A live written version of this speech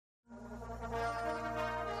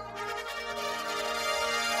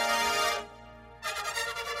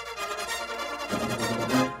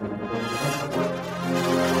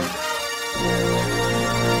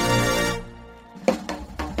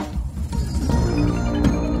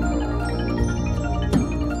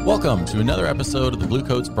Welcome to another episode of the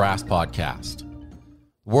Bluecoats Brass Podcast.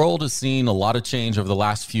 The world has seen a lot of change over the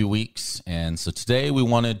last few weeks, and so today we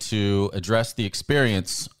wanted to address the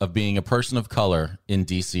experience of being a person of color in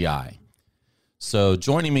DCI. So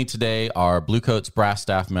joining me today are Bluecoats Brass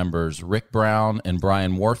staff members Rick Brown and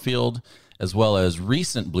Brian Warfield, as well as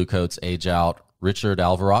recent Bluecoats age-out Richard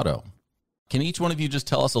Alvarado. Can each one of you just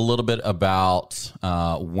tell us a little bit about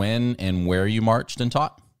when and where you marched and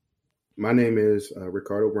taught? My name is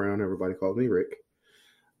Ricardo Brown. Everybody calls me Rick.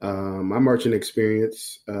 My marching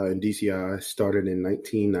experience in DCI started in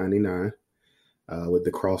 1999 with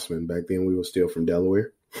the Crossmen. Back then, we were still from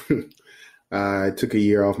Delaware. I took a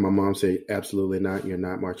year off. My mom said, absolutely not. You're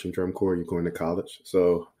not marching drum corps. You're going to college.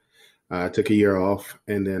 So I took a year off,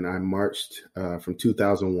 and then I marched from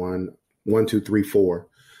 2001, 1, 2, 3, 4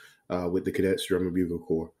 with the Cadets Drum and Bugle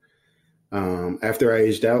Corps. After I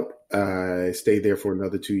aged out, I stayed there for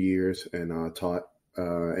another 2 years and taught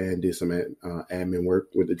and did some admin work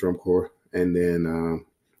with the drum corps. And then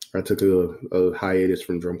I took a hiatus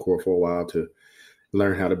from drum corps for a while to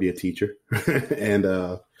learn how to be a teacher. And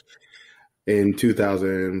in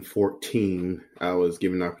 2014, I was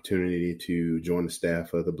given the opportunity to join the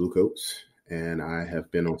staff of the Bluecoats, and I have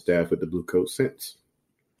been on staff with the Bluecoats since.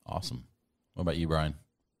 Awesome. What about you, Brian?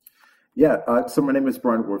 Yeah, so my name is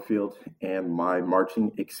Brian Warfield, and my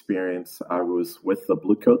marching experience, I was with the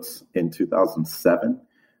Bluecoats in 2007,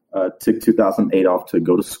 took 2008 off to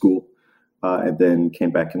go to school, and then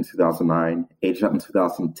came back in 2009, aged out in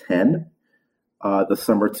 2010. The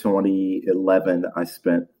summer 2011, I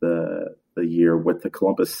spent the year with the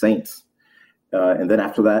Columbus Saints. And then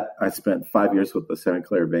after that, I spent 5 years with the Santa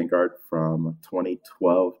Clara Vanguard from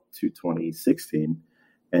 2012 to 2016.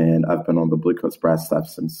 And I've been on the Bluecoats Brass staff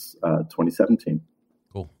since 2017.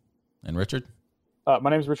 Cool. And Richard? My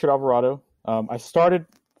name is Richard Alvarado. I started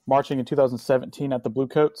marching in 2017 at the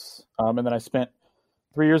Bluecoats, and then I spent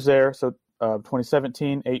 3 years there. So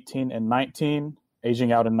 2017, 18, and 19,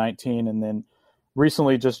 aging out in 19, and then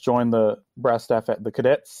recently just joined the brass staff at the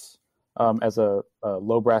Cadets as a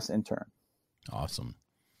low brass intern. Awesome.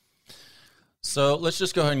 So let's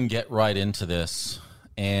just go ahead and get right into this.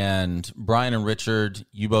 And Brian and Richard,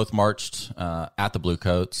 you both marched at the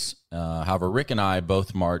Bluecoats. However, Rick and I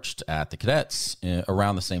both marched at the Cadets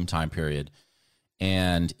around the same time period.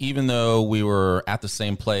 And even though we were at the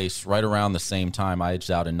same place right around the same time, I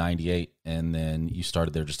aged out in 98, and then you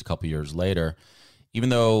started there just a couple years later. Even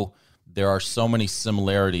though there are so many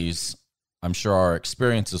similarities, I'm sure our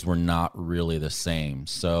experiences were not really the same.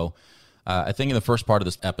 So I think in the first part of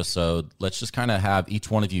this episode, let's just kind of have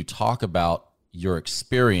each one of you talk about your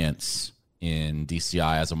experience in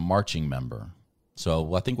DCI as a marching member.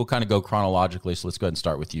 So I think we'll kind of go chronologically. So let's go ahead and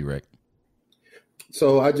start with you, Rick.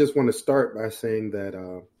 So I just want to start by saying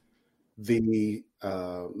that the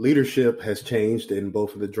leadership has changed in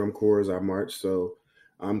both of the drum corps I marched. So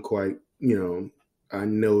I'm quite, I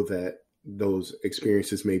know that those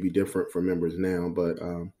experiences may be different for members now, but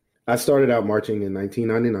I started out marching in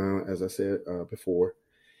 1999, as I said before.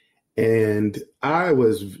 And I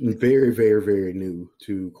was very, very, very new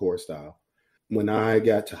to corps style. When I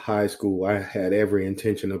got to high school, I had every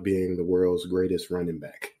intention of being the world's greatest running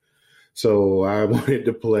back. So I wanted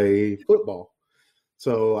to play football.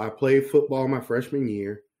 So I played football my freshman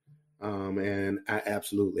year, and I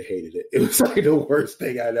absolutely hated it. It was like the worst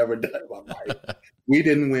thing I'd ever done in my life. We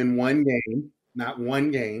didn't win one game, not one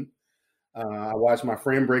game. I watched my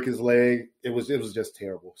friend break his leg. It was just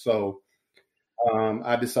terrible. So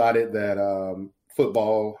I decided that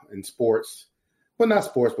football and sports, well, not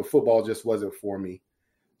sports, but football just wasn't for me.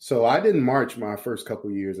 So I didn't march my first couple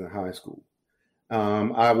of years in high school.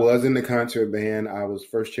 I was in the concert band. I was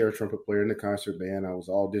first chair trumpet player in the concert band. I was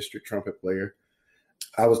all district trumpet player.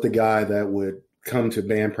 I was the guy that would come to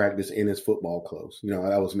band practice in his football clothes.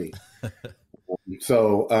 That was me.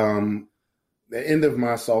 So the end of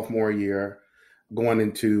my sophomore year, going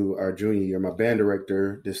into our junior year, my band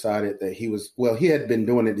director decided that he had been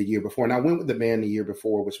doing it the year before. And I went with the band the year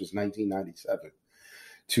before, which was 1997,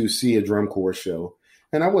 to see a drum corps show.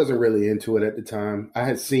 And I wasn't really into it at the time. I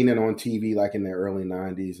had seen it on TV like in the early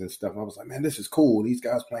 90s and stuff. I was like, man, this is cool. These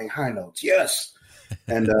guys playing high notes. Yes.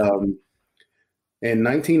 And in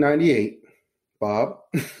 1998, Bob,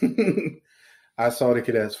 I saw the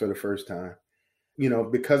Cadets for the first time.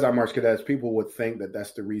 Because I marched Cadets, people would think that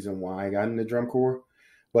that's the reason why I got in the drum corps.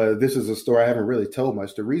 But this is a story I haven't really told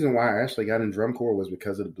much. The reason why I actually got in drum corps was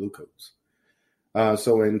because of the Bluecoats.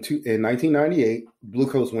 So in 1998,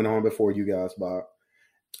 Bluecoats went on before you guys, Bob.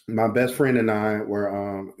 My best friend and I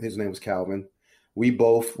were, his name was Calvin. We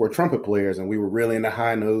both were trumpet players, and we were really into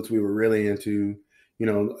high notes. We were really into,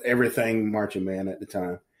 everything marching band at the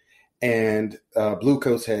time. And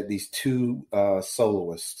Bluecoats had these two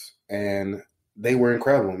soloists, and they were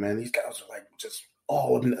incredible, man. These guys were like just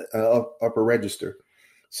all in the upper register.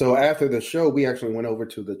 So after the show, we actually went over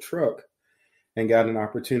to the truck and got an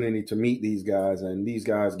opportunity to meet these guys. And these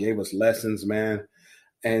guys gave us lessons, man.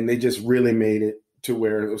 And they just really made it to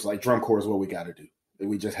where it was like drum corps is what we got to do.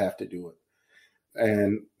 We just have to do it.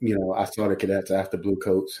 And, you know, I saw the cadets after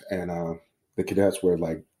Bluecoats, and the cadets were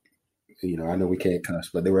like, you know, I know we can't cuss,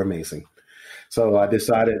 but they were amazing. So I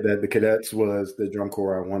decided that the cadets was the drum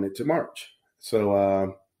corps I wanted to march.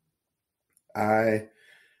 So I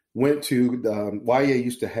went to YA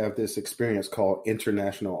used to have this experience called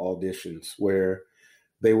international auditions, where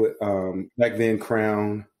they would back then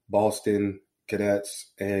Crown, Boston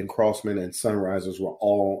Cadets, and Crossmen and Sunrisers were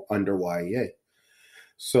all under YA.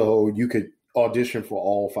 So you could audition for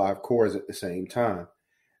all 5 corps at the same time.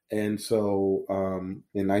 And so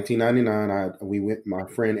in 1999, my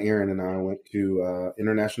friend Aaron and I went to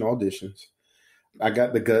international auditions. I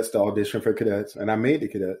got the guts to audition for cadets, and I made the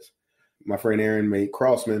cadets. My friend Aaron made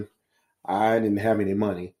Crossman. I didn't have any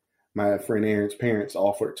money. My friend Aaron's parents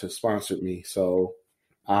offered to sponsor me, so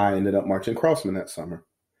I ended up marching Crossman that summer.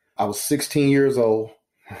 I was 16 years old,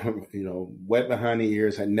 you know, wet behind the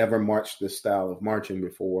ears, had never marched this style of marching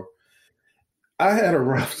before. I had a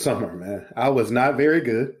rough summer, man. I was not very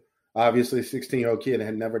good. Obviously, a 16-year-old kid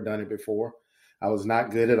had never done it before. I was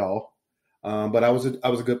not good at all, but I was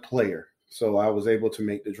a good player. So I was able to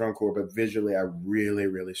make the drum corps, but visually I really,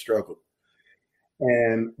 really struggled.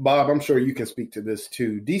 And Bob, I'm sure you can speak to this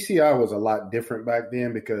too. DCI was a lot different back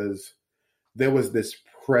then because there was this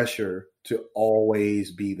pressure to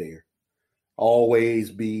always be there,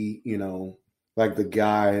 always be, you know, like the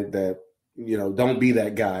guy that, you know, don't be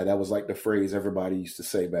that guy. That was like the phrase everybody used to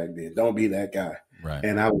say back then. Don't be that guy. Right.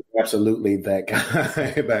 And I was absolutely that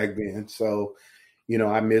guy back then. So, you know,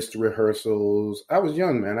 I missed rehearsals. I was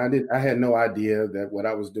young, man. I had no idea that what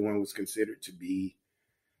I was doing was considered to be,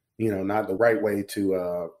 you know, not the right way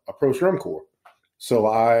to approach drum corps. So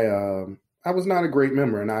I was not a great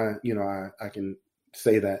member, and I can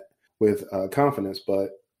say that with confidence.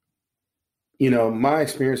 But, you know, my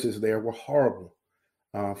experiences there were horrible,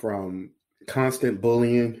 from constant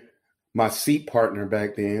bullying. My seat partner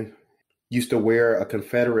back then used to wear a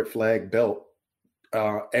Confederate flag belt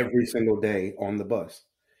every single day on the bus.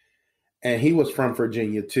 And he was from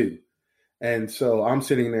Virginia too. And so I'm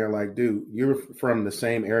sitting there like, dude, you're from the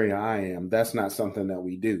same area I am. That's not something that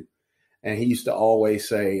we do. And he used to always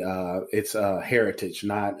say, it's heritage,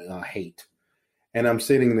 not hate. And I'm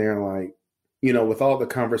sitting there like, you know, with all the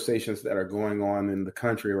conversations that are going on in the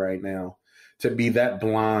country right now, to be that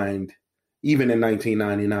blind, even in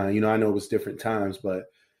 1999, you know, I know it was different times, but,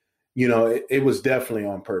 you know, it was definitely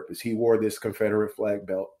on purpose. He wore this Confederate flag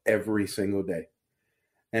belt every single day.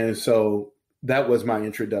 And so that was my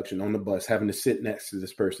introduction on the bus, having to sit next to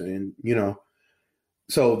this person. And, you know,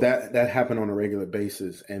 so that happened on a regular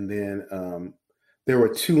basis. And then there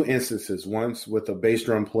were 2 instances, once with a bass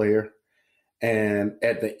drum player, and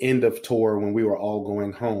at the end of tour when we were all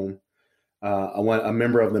going home, a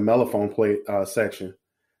member of the mellophone play section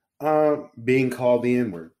being called the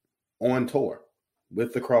N-word on tour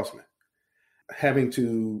with the Crossmen, having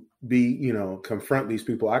to be, you know, confront these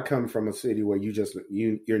people. I come from a city where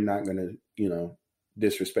you're not going to, you know,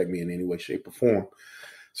 disrespect me in any way, shape, or form.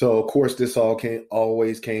 So of course, this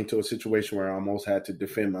always came to a situation where I almost had to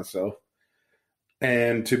defend myself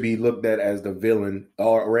and to be looked at as the villain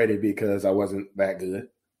already because I wasn't that good.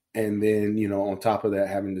 And then, you know, on top of that,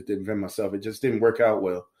 having to defend myself, it just didn't work out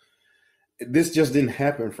well. This just didn't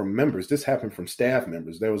happen from members. This happened from staff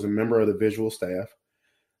members. There was a member of the visual staff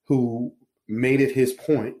who made it his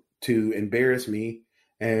point to embarrass me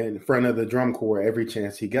in front of the drum corps every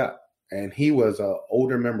chance he got. And he was an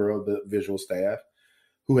older member of the visual staff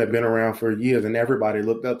who had been around for years, and everybody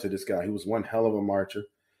looked up to this guy. He was one hell of a marcher.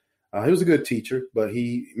 He was a good teacher, but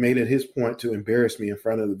he made it his point to embarrass me in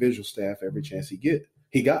front of the visual staff every chance he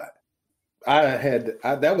got.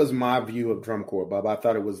 That was my view of drum corps, Bob. I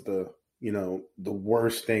thought it was the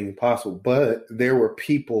worst thing possible, but there were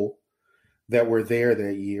people that were there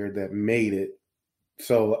that year that made it.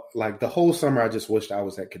 So like the whole summer, I just wished I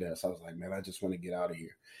was at Cadets. I was like, man, I just want to get out of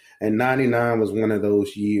here. And 99 was one of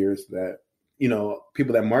those years that, you know,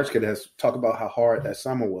 people that march Cadets talk about how hard that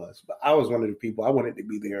summer was. But I was one of the people, I wanted to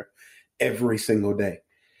be there every single day.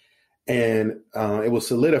 And it was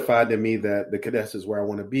solidified to me that the Cadets is where I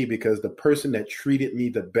want to be, because the person that treated me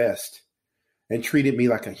the best and treated me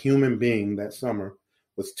like a human being that summer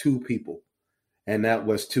was 2 people. And that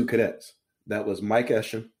was 2 cadets. That was Mike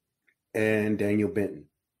Esham and Daniel Benton.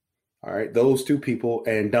 All right, those two people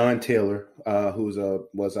and Don Taylor,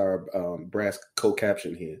 was our brass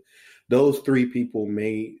co-caption head. Those three people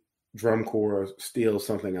made drum corps still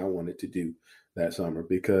something I wanted to do that summer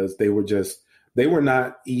because they were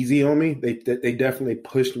not easy on me. They definitely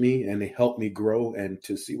pushed me and they helped me grow and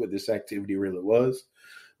to see what this activity really was.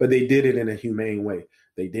 But they did it in a humane way.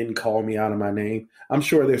 They didn't call me out of my name. I'm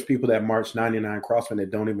sure there's people that march 99 Crossmen that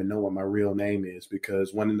don't even know what my real name is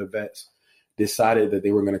because one of the vets decided that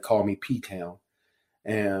they were going to call me P-Town,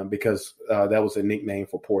 and because that was a nickname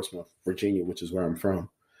for Portsmouth, Virginia, which is where I'm from.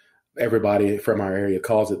 Everybody from our area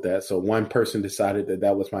calls it that. So one person decided that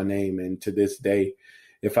that was my name, and to this day,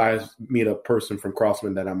 if I meet a person from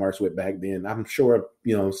Crossman that I marched with back then, I'm sure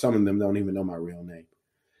some of them don't even know my real name.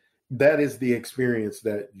 That is the experience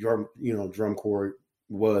that drum corps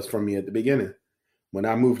was for me at the beginning. When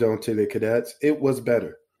I moved on to the cadets, it was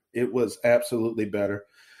better. It was absolutely better.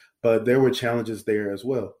 But there were challenges there as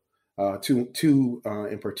well. Two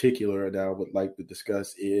in particular that I would like to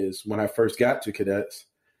discuss is when I first got to cadets.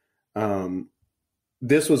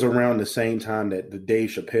 This was around the same time that the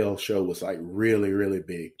Dave Chappelle show was like really, really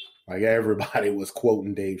big. Like everybody was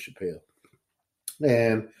quoting Dave Chappelle,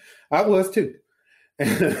 and I was too.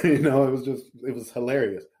 And it was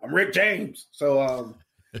hilarious. I'm Rick James, so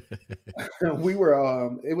we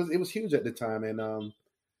were. It was huge at the time, and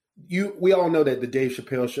we all know that the Dave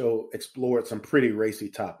Chappelle show explored some pretty racy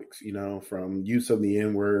topics, from use of the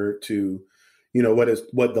N-word to,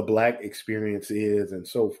 what the Black experience is and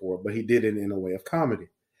so forth. But he did it in a way of comedy.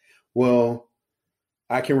 Well,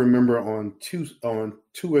 I can remember on two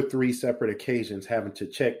or three separate occasions having to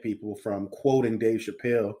check people from quoting Dave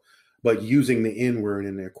Chappelle, but using the N-word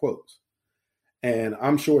in their quotes. And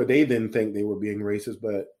I'm sure they didn't think they were being racist,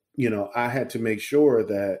 but, I had to make sure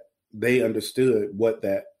that they understood what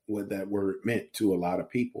that word meant to a lot of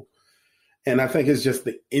people. And I think it's just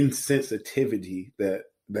the insensitivity that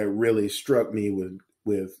really struck me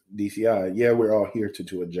with DCI. Yeah, we're all here to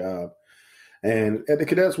do a job. And at the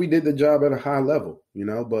cadets, we did the job at a high level,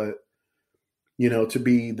 but, to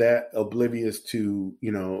be that oblivious to,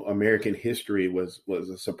 American history was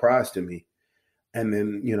a surprise to me. And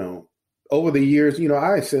then, over the years,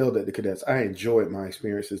 I excelled at the cadets. I enjoyed my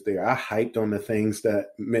experiences there. I hyped on the things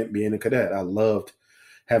that meant being a cadet. I loved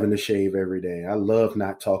having to shave every day. I loved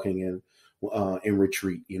not talking in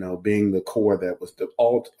retreat, being the core that was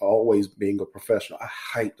always being a professional. I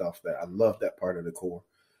hyped off that. I loved that part of the core.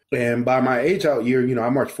 And by my age out year, I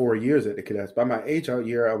marched 4 years at the cadets. By my age out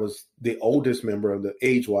year, I was the oldest member of the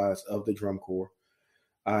age-wise of the drum corps.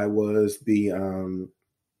 I was the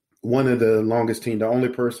one of the longest team, the only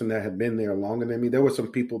person that had been there longer than me. There were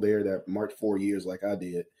some people there that marched 4 years like I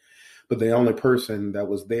did. But the only person that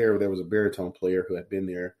was there was a baritone player who had been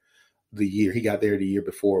there he got there the year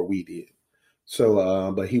before we did.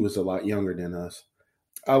 So, but he was a lot younger than us.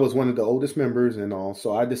 I was one of the oldest members and all.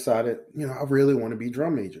 So I decided, I really want to be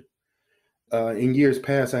drum major. In years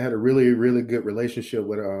past, I had a really, really good relationship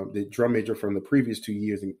with the drum major from the previous 2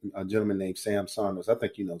 years, a gentleman named Sam Saunders. I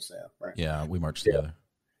think you know Sam, right? Yeah, we marched together.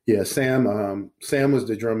 Yeah, Sam was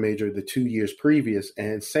the drum major the 2 years previous,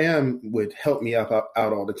 and Sam would help me out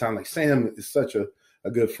all the time. Like Sam is such a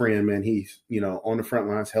good friend, man. He's, on the front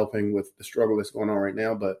lines helping with the struggle that's going on right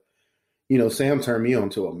now. But, Sam turned me on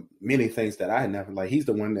to many things that I had never, like he's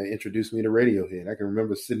the one that introduced me to Radiohead. I can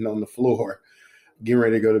remember sitting on the floor, getting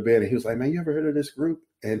ready to go to bed, and he was like, man, you ever heard of this group?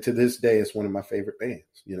 And to this day, it's one of my favorite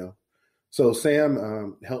bands, So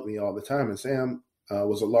Sam helped me all the time, and Sam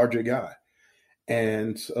was a larger guy.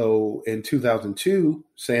 And so in 2002,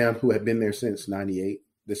 Sam, who had been there since 98,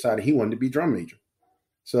 decided he wanted to be drum major.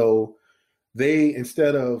 So they,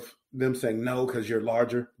 instead of them saying no because you're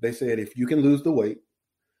larger, they said if you can lose the weight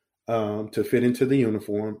to fit into the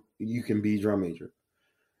uniform, you can be drum major.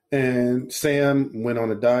 And Sam went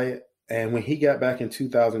on a diet. And when he got back in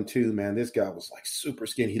 2002, man, this guy was like super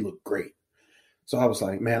skinny. He looked great. So I was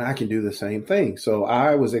like, man, I can do the same thing. So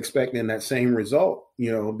I was expecting that same result,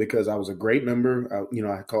 because I was a great member.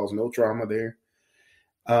 I caused no trauma there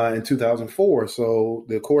in 2004. So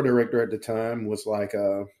the corps director at the time was like,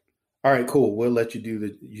 all right, cool. We'll let you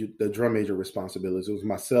do the drum major responsibilities. It was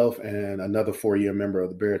myself and another 4-year member of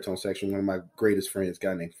the baritone section, one of my greatest friends, a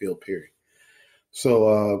guy named Phil Perry.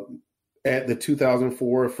 So at the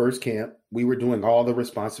 2004 first camp, we were doing all the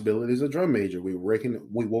responsibilities of drum major. We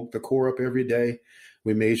woke the corps up every day.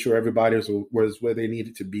 We made sure everybody was where they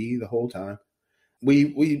needed to be the whole time.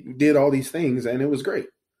 We did all these things, and it was great.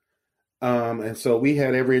 And so we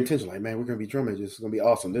had every intention, like, man, we're going to be drum majors. It's going to be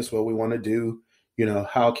awesome. This is what we want to do.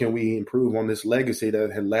 How can we improve on this legacy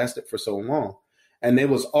that had lasted for so long? And it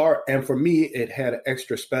was art. And for me, it had an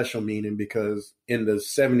extra special meaning because in the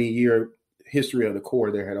 70-year history of the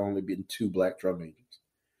Corps, there had only been 2 Black drum majors.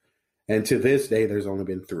 And to this day, there's only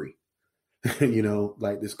been 3.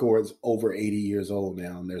 Like this Corps is over 80 years old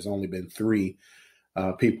now, and there's only been 3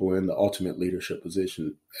 people in the ultimate leadership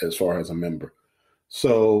position as far as a member.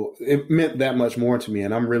 So it meant that much more to me.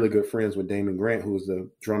 And I'm really good friends with Damon Grant, who was the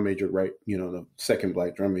drum major, right? The second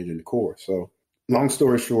Black drum major in the Corps. So long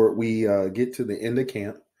story short, we get to the end of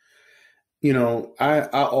camp. I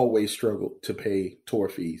always struggled to pay tour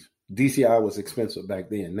fees. DCI was expensive back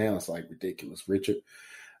then. Now it's like ridiculous. Richard,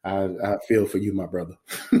 I feel for you, my brother.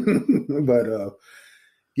 But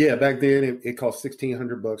yeah, back then it cost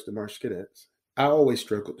 $1,600 to march cadets. I always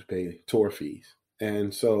struggled to pay tour fees.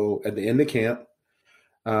 And so at the end of camp,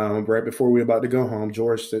 right before we were about to go home,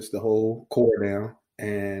 George sits the whole Corps down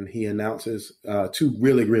and he announces 2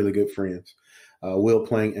 really, really good friends, Will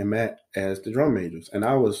Plank and Matt, as the drum majors. And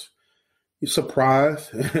I was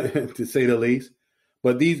surprised, to say the least.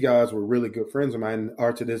 But these guys were really good friends of mine.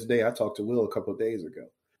 Are to this day, I talked to Will a couple of days ago.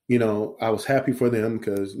 I was happy for them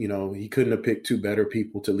because, he couldn't have picked 2 better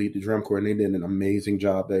people to lead the drum corps, and they did an amazing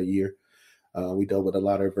job that year. We dealt with a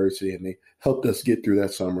lot of adversity, and they helped us get through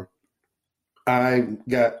that summer. I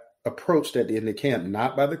got approached at the end of camp,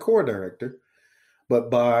 not by the Corps director, but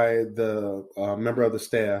by the member of the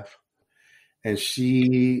staff. And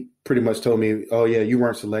she pretty much told me, oh, yeah, you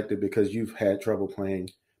weren't selected because you've had trouble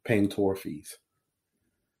paying tour fees.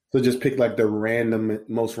 So just pick like the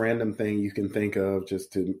most random thing you can think of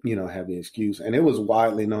just to, have the excuse. And it was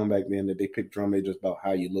widely known back then that they picked drum majors about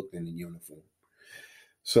how you looked in the uniform.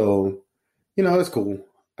 So, it's cool.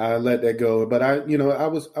 I let that go. But I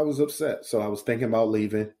was upset. So I was thinking about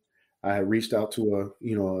leaving. I had reached out to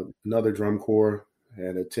another drum corps,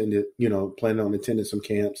 had attended, planned on attending some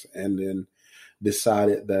camps, and then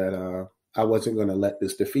decided that I wasn't going to let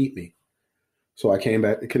this defeat me. So I came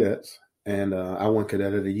back to cadets. And I won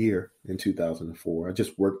Cadet of the Year in 2004. I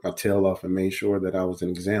just worked my tail off and made sure that I was an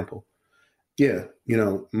example. Yeah,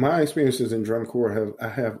 my experiences in drum corps I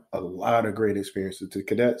have a lot of great experiences. The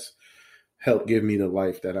cadets helped give me the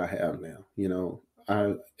life that I have now.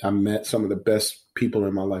 I met some of the best people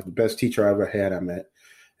in my life. The best teacher I ever had I met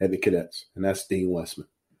at the cadets, and that's Dean Westman.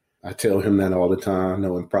 I tell him that all the time. I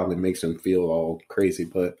know it probably makes him feel all crazy,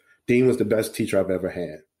 but Dean was the best teacher I've ever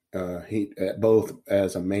had. He both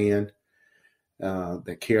as a man,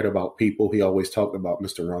 that cared about people. He always talked about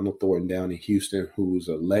Mr. Ronald Thornton down in Houston, who's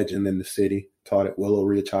a legend in the city, taught at Willow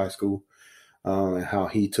Ridge High School, and how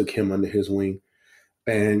he took him under his wing.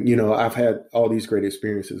 And, I've had all these great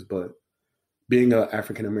experiences, but being an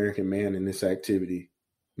African-American man in this activity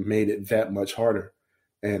made it that much harder.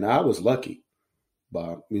 And I was lucky,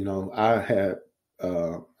 Bob. I had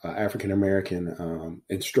an African-American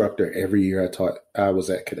instructor every year I was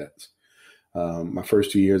at cadets. My first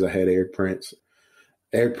 2 years, I had Eric Prince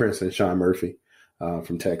and Sean Murphy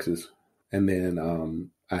from Texas. And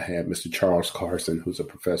then I had Mr. Charles Carson, who's a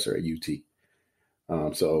professor at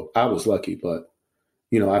UT. So I was lucky, but,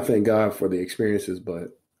 I thank God for the experiences.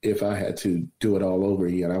 But if I had to do it all over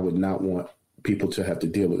again, I would not want people to have to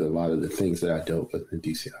deal with a lot of the things that I dealt with in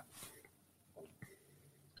DCI.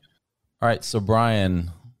 All right. So,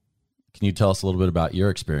 Brian, can you tell us a little bit about your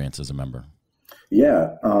experience as a member?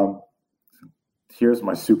 Yeah. Here's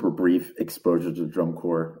my super brief exposure to drum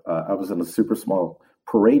corps. I was in a super small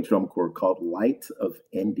parade drum corps called Light of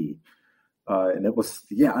Indy. And it was,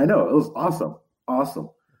 I know, it was awesome. Awesome.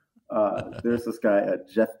 There's this guy,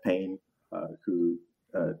 Jeff Payne, who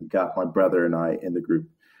got my brother and I in the group.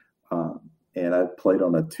 And I played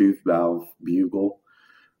on a tooth valve bugle.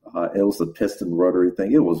 It was a piston rotary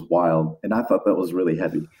thing. It was wild. And I thought that was really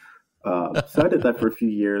heavy. So I did that for a few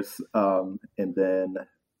years. And then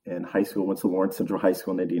in high school, went to Lawrence Central High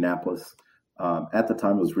School in Indianapolis. At the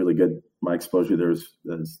time, it was really good. My exposure there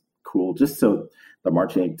was cool, just so the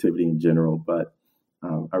marching activity in general. But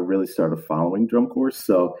I really started following drum corps.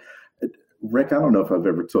 So, Rick, I don't know if I've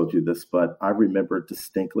ever told you this, but I remember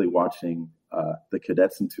distinctly watching the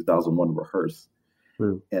cadets in 2001 rehearse.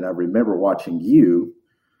 And I remember watching you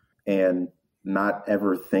and not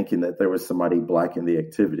ever thinking that there was somebody Black in the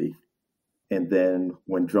activity. And then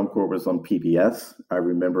when drum corps was on PBS, I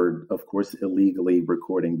remember, of course, illegally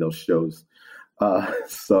recording those shows.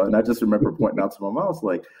 And I just remember pointing out to my mom, I was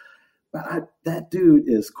like, that dude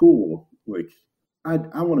is cool. Like,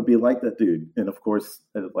 I want to be like that dude. And of course,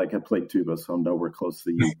 like I played tuba, so I'm nowhere close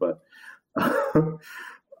to you. But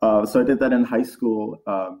so I did that in high school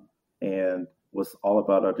and was all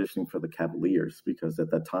about auditioning for the Cavaliers because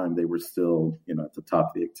at that time they were still, at the top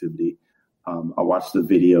of the activity. I watched the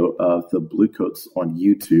video of the Bluecoats on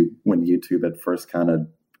YouTube when YouTube at first kind of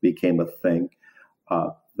became a thing.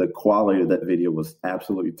 The quality of that video was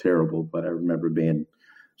absolutely terrible, but I remember being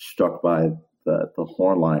struck by the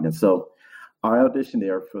horn line. And so I auditioned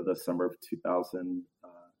there for the summer of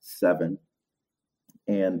 2007.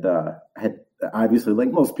 And had obviously,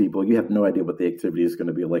 like most people, you have no idea what the activity is going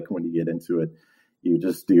to be like when you get into it. You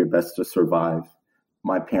just do your best to survive.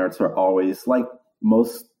 My parents are always, like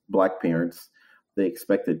most Black parents, they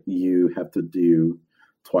expect that you have to do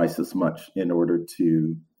twice as much in order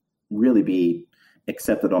to really be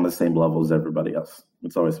accepted on the same level as everybody else.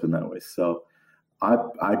 It's always been that way. So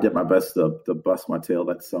I did my best to bust my tail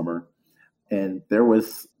that summer. And there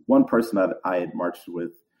was one person that I had marched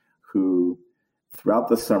with who, throughout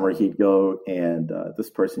the summer, he'd go and this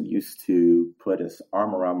person used to put his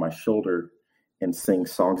arm around my shoulder and sing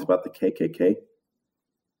songs about the KKK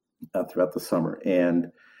throughout the summer.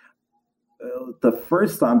 And the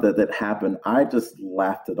first time that happened, I just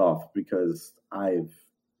laughed it off because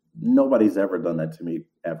nobody's ever done that to me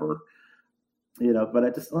ever, but I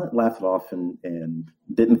just laughed it off and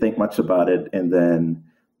didn't think much about it. And then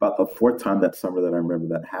about the fourth time that summer that I remember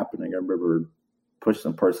that happening, I remember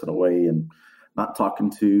pushing the person away and not talking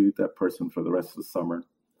to that person for the rest of the summer.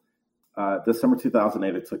 The summer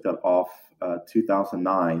 2008, I took that off.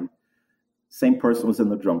 2009, same person was in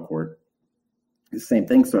the drum corps. The same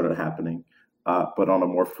thing started happening, but on a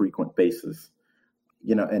more frequent basis.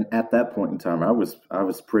 And at that point in time, I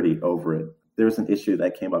was pretty over it. There was an issue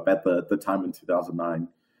that came up at the time in 2009.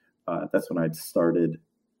 That's when I'd started.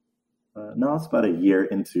 It's about a year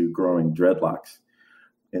into growing dreadlocks,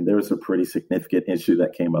 and there was a pretty significant issue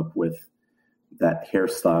that came up with that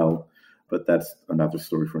hairstyle. But that's another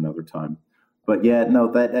story for another time. But yeah,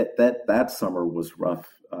 no, that summer was rough,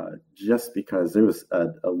 just because there was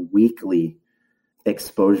a weekly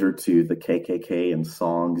exposure to the KKK and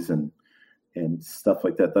songs and stuff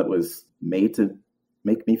like that was made to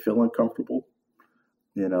make me feel uncomfortable,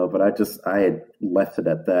 but I had left it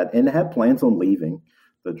at that and had plans on leaving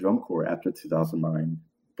the drum corps after 2009,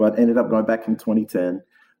 but ended up going back in 2010.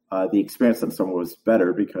 The experience that summer was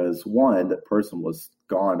better because one, that person was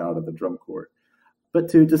gone out of the drum corps, but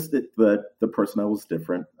two, just the personnel was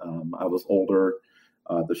different. I was older.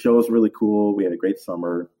 The show was really cool. We had a great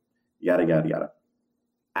summer, yada, yada, yada.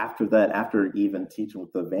 After that, after even teaching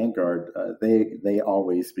with the Vanguard, they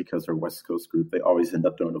always, because they're West Coast group, they always end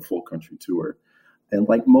up doing a full country tour. And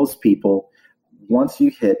like most people, once you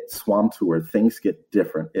hit SWAM tour, things get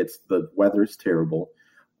different. The weather's terrible.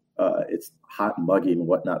 It's hot and muggy and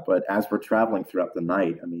whatnot. But as we're traveling throughout the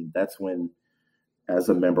night, that's when, as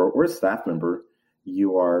a member or a staff member,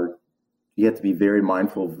 you have to be very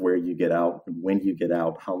mindful of where you get out and when you get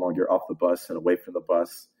out, how long you're off the bus and away from the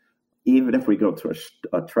bus. Even if we go to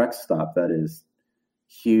a truck stop that is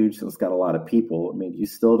huge and it's got a lot of people,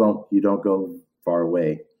 you don't go far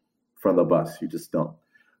away from the bus. You just don't.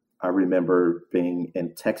 I remember being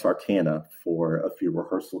in Texarkana for a few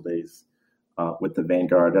rehearsal days with the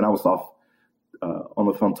Vanguard, and I was off on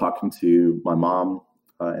the phone talking to my mom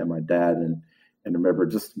and my dad, and remember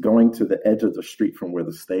just going to the edge of the street from where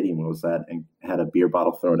the stadium was at and had a beer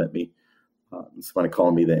bottle thrown at me. Somebody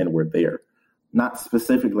calling me the N-word there. Not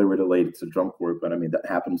specifically related to drum corps, but that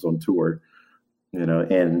happens on tour,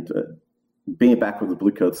 and being back with the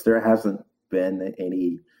Bluecoats, there hasn't been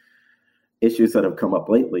any issues that have come up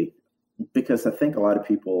lately because I think a lot of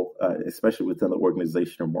people, especially within the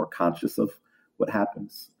organization, are more conscious of what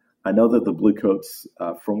happens. I know that the Bluecoats,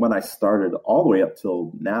 from when I started all the way up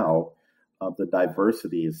till now, the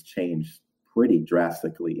diversity has changed pretty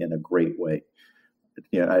drastically in a great way.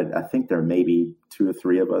 I think there may be 2 or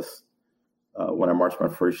 3 of us when I marched my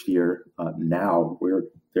first year. Now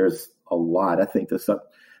there's a lot. I think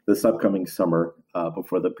this upcoming summer,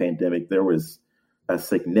 before the pandemic, there was a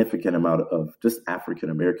significant amount of just African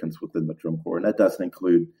Americans within the drum corps, and that doesn't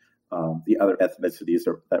include the other ethnicities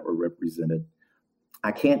that were represented.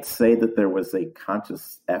 I can't say that there was a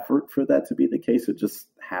conscious effort for that to be the case. It just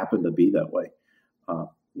happened to be that way,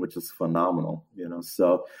 which is phenomenal.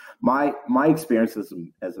 So my experience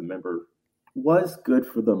as a member was good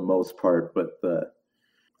for the most part, but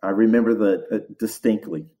I remember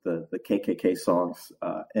distinctly the KKK songs,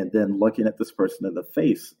 and then looking at this person in the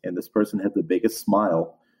face, and this person had the biggest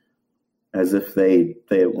smile, as if they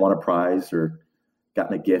had won a prize or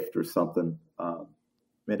gotten a gift or something.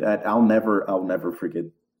 I'll never forget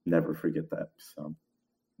that. So,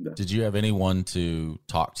 yeah. Did you have anyone to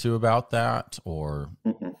talk to about that, or?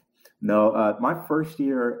 Mm-mm. No, my first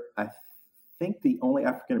year, I think the only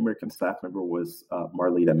African American staff member was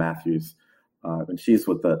Marlita Matthews, and she's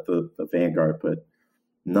with the Vanguard. But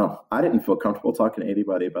No, I didn't feel comfortable talking to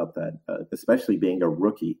anybody about that, especially being a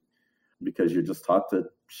rookie, because you're just taught to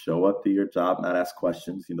show up to your job, not ask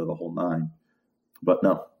questions, the whole nine. But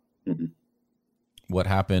no. Mm-mm. What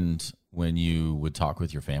happened when you would talk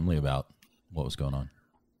with your family about what was going on?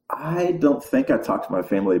 I don't think I talked to my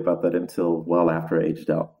family about that until well after I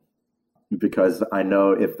aged out, because I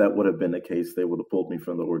know if that would have been the case, they would have pulled me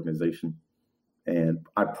from the organization. And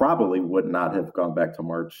I probably would not have gone back to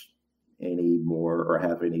March anymore or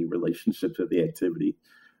have any relationship to the activity.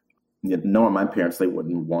 Knowing my parents, they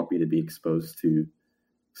wouldn't want me to be exposed to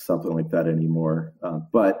something like that anymore.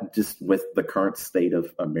 But just with the current state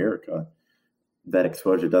of America, that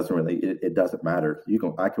exposure doesn't really, it doesn't matter.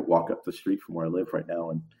 I could walk up the street from where I live right now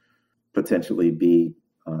and potentially be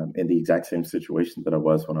in the exact same situation that I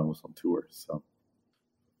was when I was on tour. So,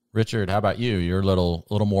 Richard, how about you? You're a little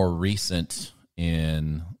more recent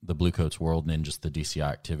in the Bluecoats world and in just the DCI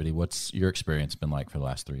activity. What's your experience been like for the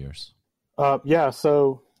last 3 years?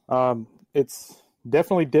 So it's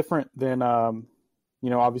definitely different than,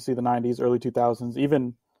 obviously the 90s, early 2000s,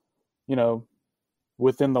 even,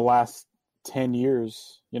 within the last 10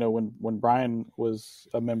 years, when Brian was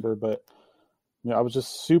a member. But, I was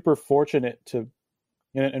just super fortunate to,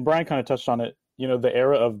 and Brian kind of touched on it, the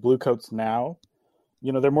era of Bluecoats now,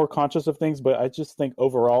 they're more conscious of things, but I just think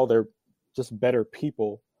overall they're just better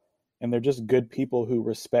people, and they're just good people who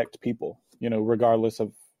respect people, regardless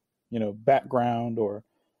of, background or,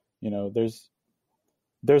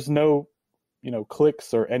 there's no,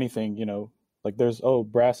 cliques or anything, like there's,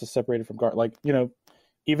 brass is separated from guard. Like,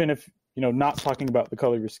 even if, not talking about the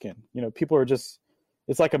color of your skin, people are just,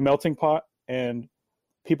 it's like a melting pot, and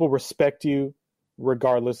people respect you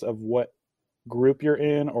regardless of what group you're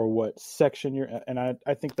in or what section you're in. And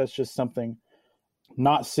I think that's just something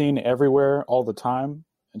not seen everywhere all the time.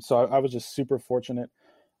 And so I was just super fortunate,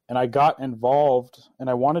 and I got involved, and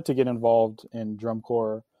I wanted to get involved in drum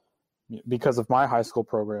corps because of my high school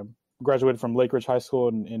program. Graduated from Lake Ridge High School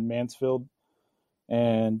in Mansfield,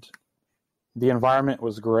 and the environment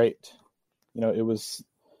was great. It was,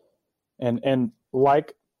 and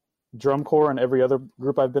like drum corps and every other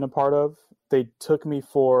group I've been a part of, they took me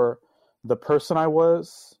for the person I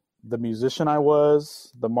was, the musician I was,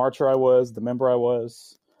 the marcher I was, the member I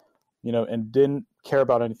was, and didn't care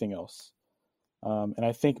about anything else. And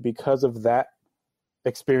I think because of that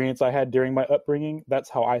experience I had during my upbringing, that's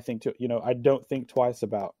how I think too. I don't think twice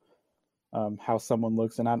about how someone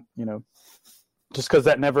looks, and just because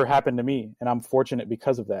that never happened to me, and I'm fortunate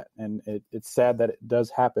because of that. And it's sad that it does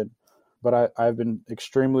happen, but I've been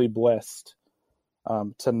extremely blessed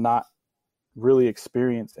to not really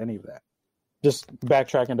experience any of that. Just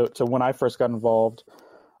backtracking to when I first got involved,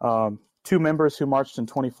 two members who marched in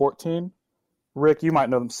 2014. Rick, you might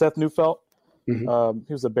know them. Seth Neufeld, mm-hmm.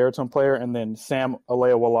 He was a baritone player, and then Sam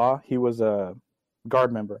Aleawala, he was a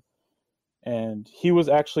guard member. And he was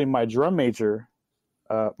actually my drum major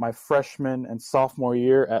my freshman and sophomore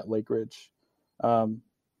year at Lake Ridge. And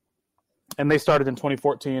they started in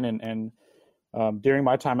 2014, and during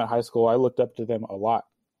my time at high school, I looked up to them a lot,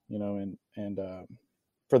 and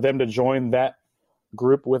for them to join that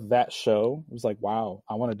group with that show, it was like, wow,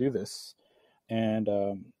 I want to do this. And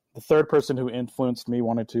the third person who influenced me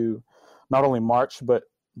wanted to not only march, but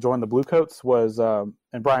join the Bluecoats was,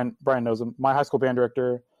 and Brian knows him, my high school band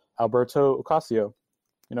director, Alberto Ocasio.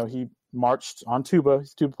 He marched on tuba,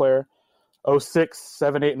 he's a tuba player, 06,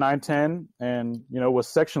 7, 8, 9, 10, and, was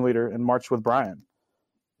section leader and marched with Brian.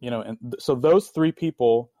 And so those three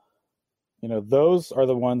people, those are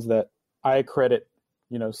the ones that I credit,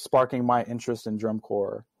 sparking my interest in drum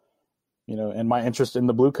corps, and my interest in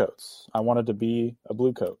the Bluecoats. I wanted to be a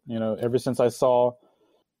Bluecoat, ever since I saw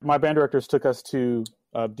my band directors took us to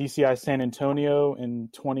DCI San Antonio in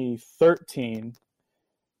 2013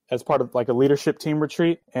 as part of like a leadership team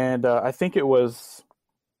retreat. And I think it was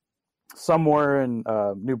somewhere in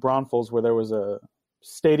New Braunfels where there was a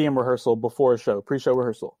stadium rehearsal before a show, pre-show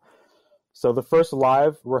rehearsal. So the first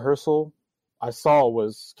live rehearsal I saw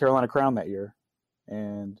was Carolina Crown that year.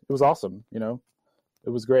 And it was awesome, it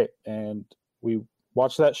was great. And we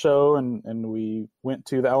watched that show and we went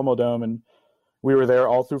to the Alamo Dome, and we were there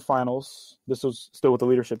all through finals. This was still with the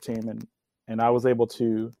leadership team. And I was able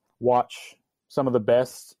to watch some of the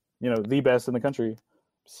best, the best in the country.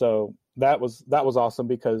 So that was awesome,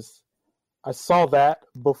 because I saw that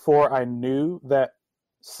before I knew that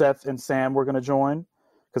Seth and Sam were going to join,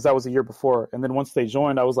 because that was a year before. And then once they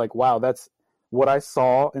joined, I was like, wow, that's what I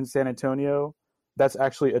saw in San Antonio. That's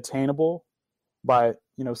actually attainable by,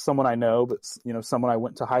 someone I know, but, someone I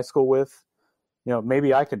went to high school with,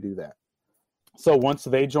 maybe I could do that. So once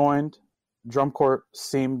they joined, drum corps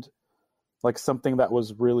seemed like something that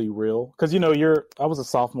was really real. Because, I was a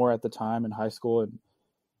sophomore at the time in high school, and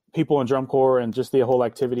people in drum corps and just the whole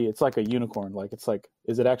activity, it's like a unicorn. Like, it's like,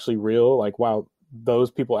 is it actually real? Like, wow,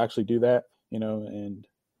 those people actually do that, and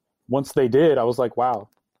once they did, I was like, wow,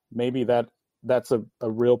 maybe that's a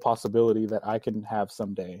real possibility that I can have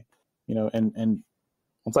someday, and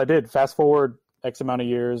once I did, fast forward X amount of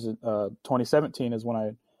years, 2017 is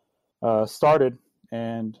when I started,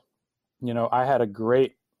 and, I had a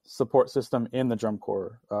great support system in the drum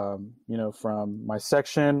corps, from my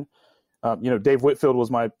section. Dave Whitfield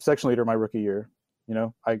was my section leader my rookie year.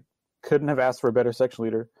 I couldn't have asked for a better section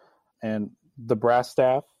leader. And the brass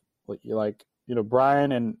staff, like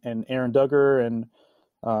Brian and Aaron Duggar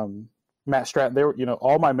and Matt Stratton, they were,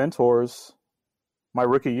 all my mentors my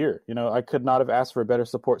rookie year. I could not have asked for a better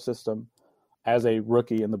support system as a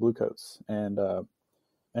rookie in the Bluecoats. And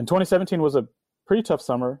 2017 was a pretty tough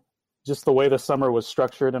summer, just the way the summer was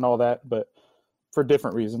structured and all that, but for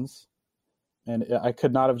different reasons. And I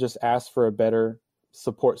could not have just asked for a better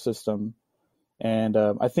support system. And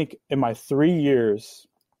I think in my 3 years,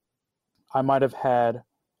 I might have had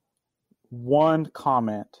one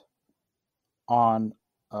comment on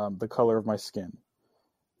the color of my skin.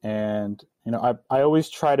 And, I always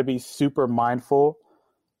try to be super mindful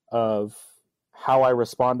of how I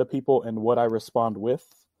respond to people and what I respond with.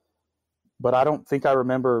 But I don't think I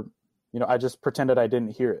remember, I just pretended I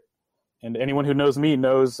didn't hear it. And anyone who knows me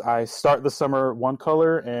knows I start the summer one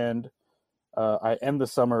color and I end the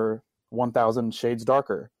summer 1,000 shades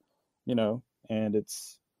darker, and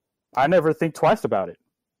I never think twice about it.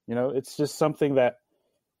 It's just something that,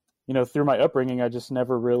 through my upbringing, that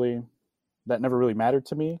never really mattered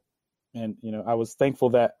to me. And, I was thankful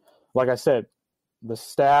that, like I said, the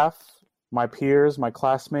staff, my peers, my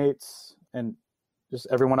classmates, and just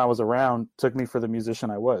everyone I was around took me for the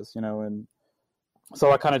musician I was, and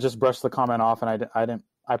so I kind of just brushed the comment off, and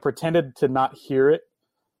I pretended to not hear it,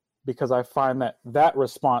 because I find that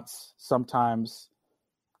response sometimes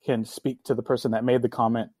can speak to the person that made the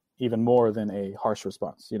comment even more than a harsh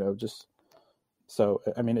response,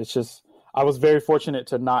 it's just, I was very fortunate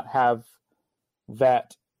to not have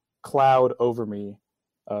that cloud over me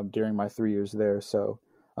during my 3 years there. So,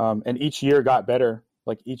 and each year got better,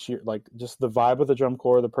 just the vibe of the drum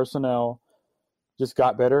corps, the personnel just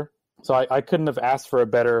got better. So I couldn't have asked for a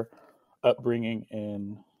better upbringing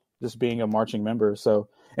and just being a marching member. So,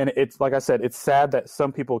 and it's, like I said, it's sad that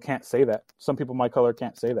some people can't say that. Some people my color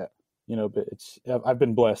can't say that, but I've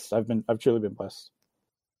been blessed. I've truly been blessed.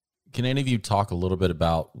 Can any of you talk a little bit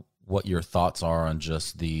about what your thoughts are on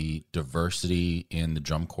just the diversity in the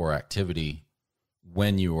drum corps activity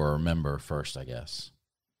when you were a member first, I guess?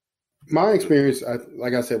 My experience,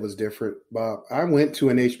 like I said, was different, Bob. I went to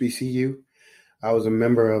an HBCU. I was a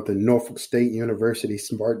member of the Norfolk State University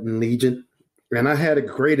Spartan Legion, and I had a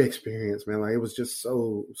great experience, man. Like, it was just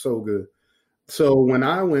so good. So when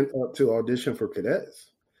I went up to audition for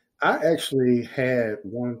cadets, I actually had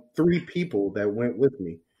 3 people that went with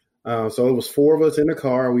me. So it was 4 of us in the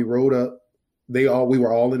car. We rode up. We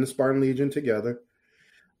were all in the Spartan Legion together.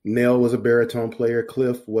 Nell was a baritone player.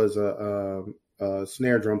 Cliff was a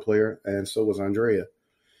snare drum player, and so was Andrea.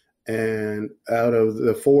 And out of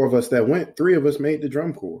the 4 of us that went, 3 of us made the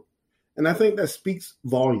drum corps. And I think that speaks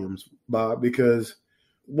volumes, Bob, because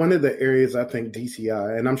one of the areas I think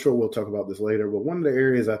DCI, and I'm sure we'll talk about this later, but one of the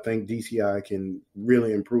areas I think DCI can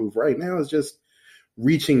really improve right now is just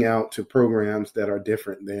reaching out to programs that are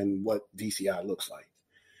different than what DCI looks like.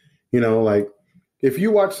 Like, if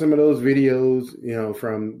you watch some of those videos,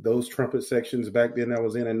 from those trumpet sections back then I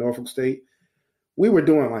was in at Norfolk State, we were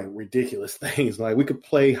doing like ridiculous things. Like, we could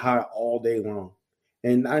play high all day long.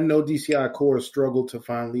 And I know DCI corps struggled to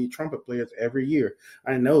find lead trumpet players every year.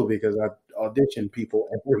 I know, because I audition people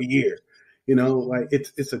every year. Like,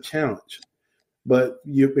 it's a challenge. But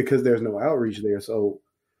because there's no outreach there. So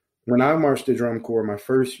when I marched the drum corps my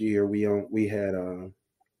first year, the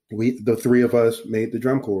 3 of us made the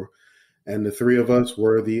drum corps. And the 3 of us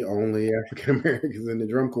were the only African Americans in the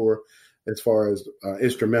drum corps as far as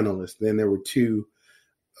instrumentalists. Then there were 2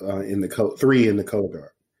 3 in the color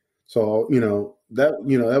guard. So,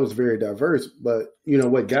 that was very diverse. But,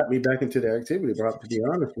 what got me back into the activity, Bob, to be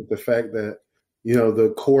honest, was the fact that,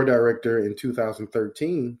 the corps director in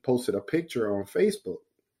 2013 posted a picture on Facebook.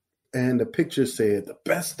 And the picture said, "The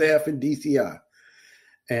best staff in DCI."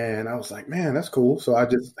 And I was like, man, that's cool. So I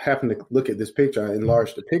just happened to look at this picture. I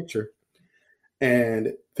enlarged the picture.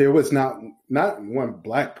 And there was not one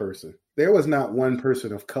black person. There was not one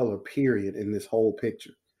person of color, period, in this whole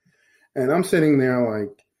picture. And I'm sitting there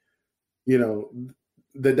like,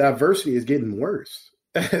 the diversity is getting worse.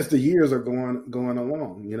 as the years are going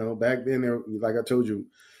along. Back then, like I told you,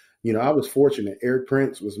 I was fortunate. Eric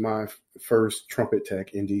Prince was my first trumpet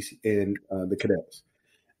tech in DC in the cadets,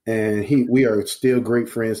 and we are still great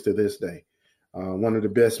friends to this day. One of the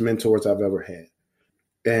best mentors I've ever had.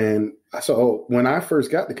 And so when I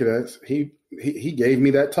first got the cadets, he gave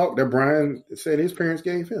me that talk that Brian said his parents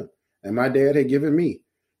gave him, and my dad had given me.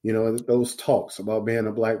 Those talks about being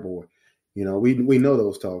a black boy. We know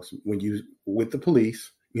those talks when you with the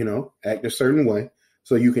police. Act a certain way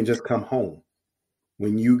so you can just come home.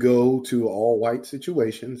 When you go to all white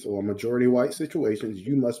situations or majority white situations,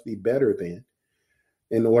 you must be better than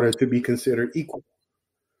in order to be considered equal.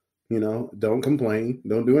 Don't complain,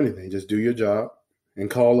 don't do anything, just do your job and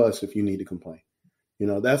call us if you need to complain.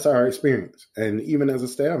 That's our experience. And even as a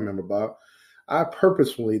staff member, Bob, I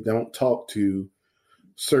purposefully don't talk to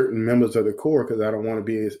certain members of the Corps because I don't want to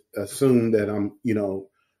be assumed that I'm,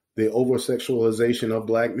 the over-sexualization of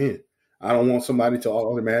black men. I don't want somebody to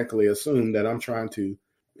automatically assume that I'm trying to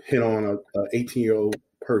hit on a 18-year-old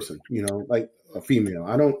person, like a female.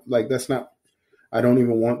 I don't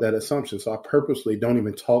even want that assumption. So I purposely don't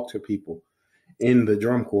even talk to people in the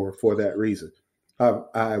drum corps for that reason.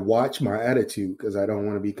 I watch my attitude because I don't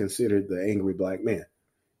want to be considered the angry black man.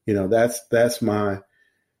 That's my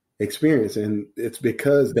experience. And it's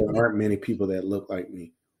because there aren't many people that look like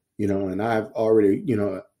me, and I've already,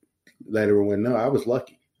 let everyone know I was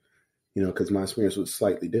lucky, because my experience was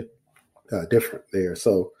slightly different there.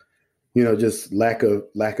 So, just lack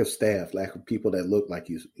of staff, lack of people that look like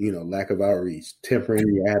you, lack of outreach, tempering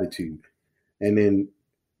your attitude. And then,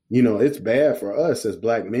 it's bad for us as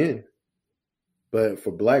black men, but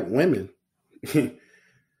for black women,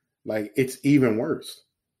 like it's even worse.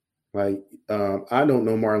 Like, I don't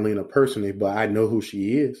know Marlena personally, but I know who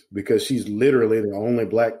she is because she's literally the only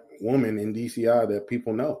black woman in DCI that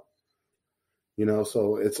people know.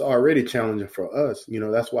 So it's already challenging for us.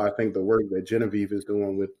 That's why I think the work that Genevieve is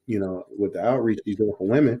doing with the outreach she's doing for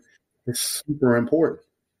women is super important.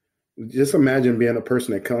 Just imagine being a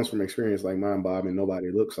person that comes from experience like mine, Bob, and nobody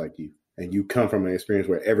looks like you. And you come from an experience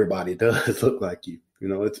where everybody does look like you.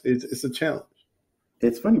 It's a challenge.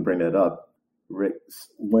 It's funny you bring that up, Rick.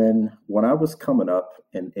 When I was coming up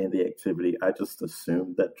in the activity, I just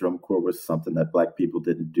assumed that drum corps was something that black people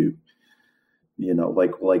didn't do.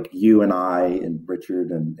 Like you and I and Richard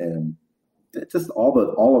and just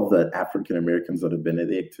all of the African Americans that have been in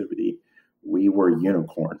the activity, we were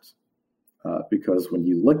unicorns. Because when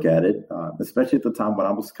you look at it, especially at the time when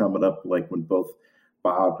I was coming up, like when both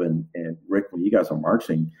Bob and Rick, when you guys are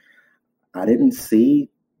marching, I didn't see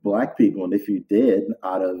black people. And if you did,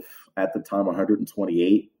 out of, at the time,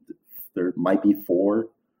 128, there might be 4,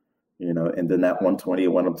 and then that 120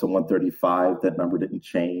 went up to 135. That number didn't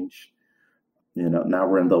change. Now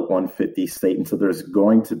we're in the 150 state. And so there's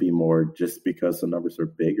going to be more just because the numbers are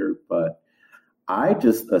bigger. But I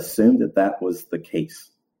just assumed that was the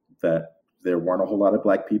case, that there weren't a whole lot of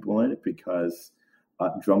black people in it because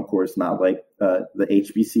drum corps is not like the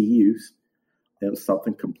HBCUs. It was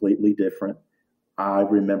something completely different. I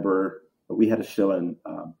remember we had a show in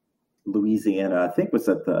Louisiana, I think it was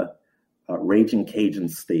at the Raging Cajun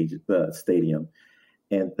stadium.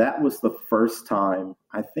 And that was the first time,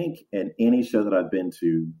 I think, in any show that I've been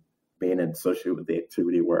to, being associated with the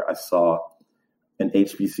activity, where I saw an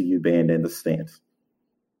HBCU band in the stands.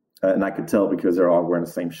 And I could tell because they're all wearing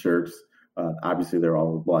the same shirts. Obviously, they're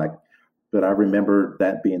all black. But I remember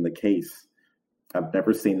that being the case. I've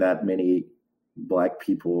never seen that many black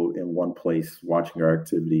people in one place watching our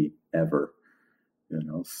activity ever.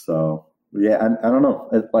 So, yeah, I don't know.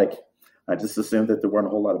 I just assumed that there weren't a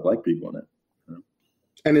whole lot of black people in it.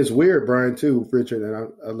 And it's weird, Brian, too, Richard,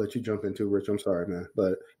 and I'll let you jump in too, Rich. I'm sorry, man.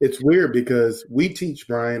 But it's weird because we teach,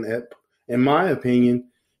 Brian, in my opinion,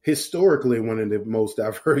 historically one of the most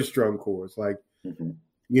diverse drum corps. Like,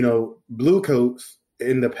 Bluecoats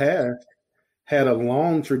in the past had a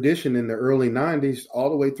long tradition in the early 90s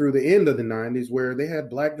all the way through the end of the 90s where they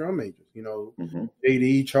had black drum majors,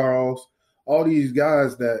 JD, Charles, all these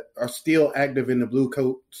guys that are still active in the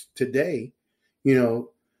Bluecoats today,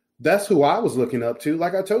 that's who I was looking up to.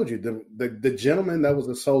 Like I told you, the gentleman that was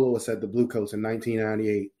a soloist at the Bluecoats in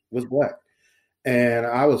 1998 was black. And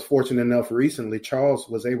I was fortunate enough recently, Charles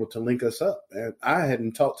was able to link us up. And I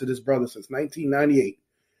hadn't talked to this brother since 1998.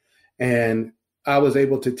 And I was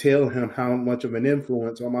able to tell him how much of an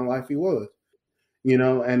influence on my life he was.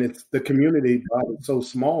 And it's the community, Bob, is so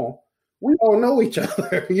small. We all know each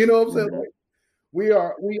other. You know what I'm saying? Like,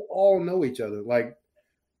 we all know each other. Like,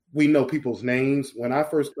 we know people's names. When I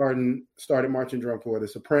first started marching drum corps, the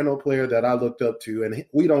soprano player that I looked up to, and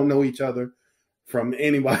we don't know each other. from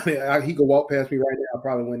anybody. He could walk past me right now. I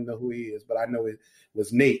probably wouldn't know who he is, but I know it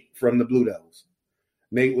was Nate from the Blue Devils.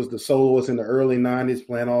 Nate was the soloist in the early 90s,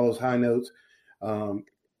 playing all those high notes.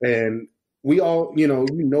 And we all,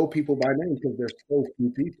 people by name because there's so few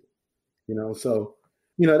people, So,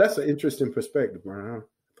 that's an interesting perspective, Brian. I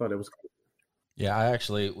thought it was cool. Yeah, I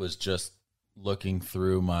actually was just looking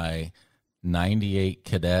through my 98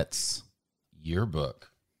 Cadets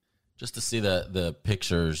yearbook just to see the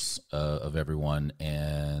pictures of everyone,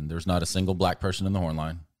 and there's not a single black person in the horn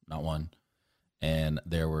line, not one. And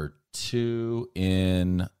there were 2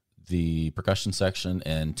 in the percussion section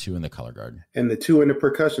and 2 in the color guard. And the 2 in the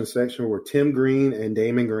percussion section were Tim Green and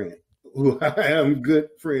Damon Grant, who I am good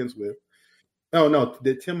friends with. Oh, no.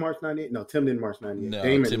 Did Tim march 98? No, Tim didn't march 98. No,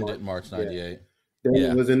 Damon Tim didn't march 98. Yeah.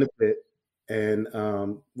 Damon was in the pit. And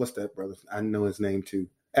what's that brother? I know his name too.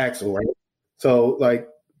 Axel, right? So,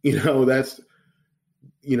 that's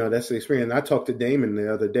the experience. I talked to Damon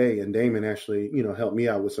the other day, and Damon actually, helped me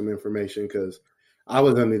out with some information because I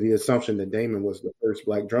was under the assumption that Damon was the first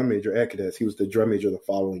black drum major at Cadets. He was the drum major the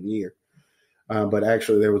following year. But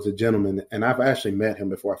actually there was a gentleman, and I've actually met him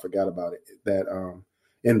before I forgot about it, that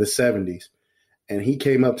in the 70s. And he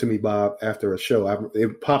came up to me, Bob, after a show.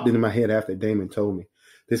 It popped into my head after Damon told me.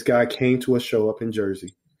 This guy came to a show up in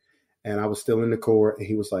Jersey, and I was still in the Corps, and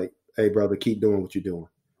he was like, hey, brother, keep doing what you're doing.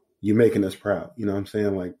 You're making us proud. You know what I'm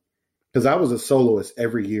saying? Because I was a soloist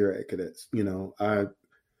every year at Cadets.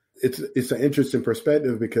 It's an interesting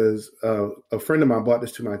perspective because a friend of mine brought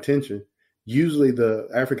this to my attention. Usually the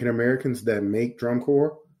African Americans that make drum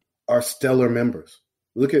corps are stellar members.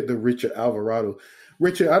 Look at the Richard Alvarado.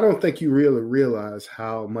 Richard, I don't think you really realize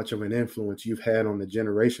how much of an influence you've had on the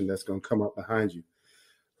generation that's going to come up behind you.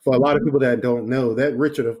 For a lot of people that don't know,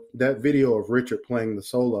 that video of Richard playing the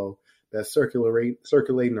solo that's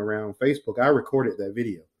circulating around Facebook, I recorded that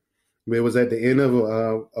video. It was at the end of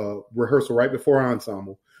a rehearsal right before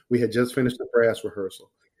ensemble. We had just finished the brass rehearsal.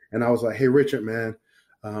 And I was like, hey, Richard, man,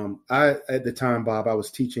 at the time, Bob, I was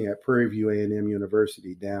teaching at Prairie View A&M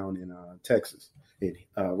University down in Texas,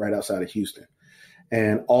 right outside of Houston.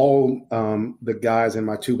 And all the guys in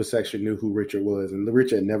my tuba section knew who Richard was. And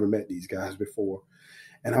Richard had never met these guys before.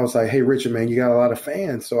 And I was like, hey, Richard, man, you got a lot of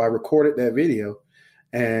fans. So I recorded that video.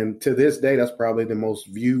 And to this day, that's probably the most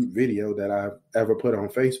viewed video that I've ever put on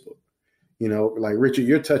Facebook. Richard,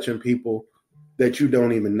 you're touching people that you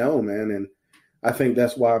don't even know, man. And I think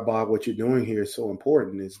that's why, Bob, what you're doing here is so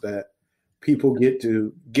important, is that people get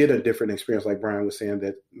to get a different experience. Like Brian was saying,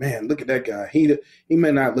 that, man, look at that guy. He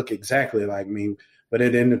may not look exactly like me, but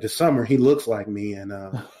at the end of the summer, he looks like me. And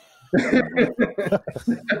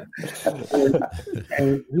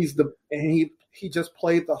and he just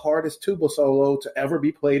played the hardest tuba solo to ever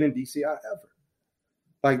be played in DCI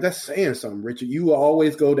ever. That's saying something, Richard. You will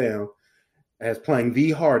always go down as playing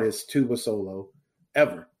the hardest tuba solo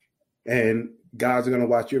ever. And guys are going to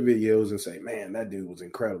watch your videos and say, man, that dude was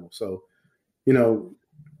incredible. So,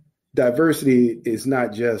 diversity is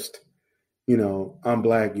not just, I'm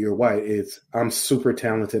black, you're white. It's I'm super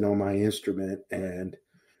talented on my instrument. And,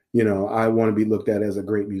 I want to be looked at as a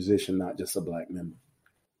great musician, not just a black member.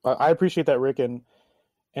 I appreciate that, Rick. And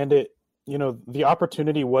it, the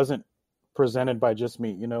opportunity wasn't presented by just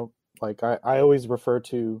me, I always refer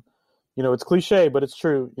to, it's cliche, but it's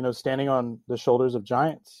true, standing on the shoulders of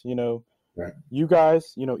giants, right. You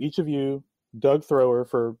guys, each of you, Doug Thrower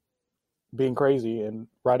for being crazy and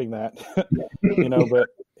writing that, but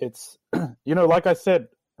it's, like I said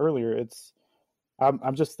earlier,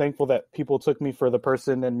 I'm just thankful that people took me for the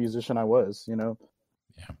person and musician I was, Yeah.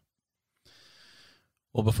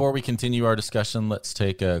 Well, before we continue our discussion, let's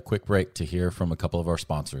take a quick break to hear from a couple of our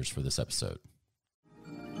sponsors for this episode.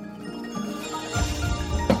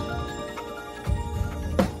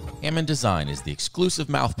 Hammond Design is the exclusive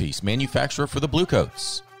mouthpiece manufacturer for the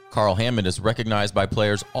Bluecoats. Carl Hammond is recognized by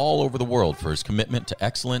players all over the world for his commitment to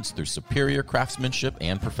excellence through superior craftsmanship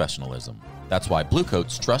and professionalism. That's why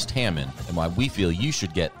Bluecoats trust Hammond and why we feel you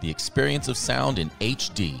should get the experience of sound in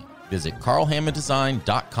HD. Visit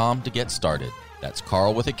carlhammonddesign.com to get started. That's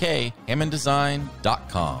Carl with a K,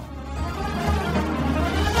 hammonddesign.com.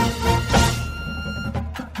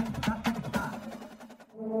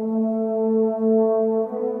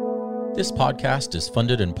 This podcast is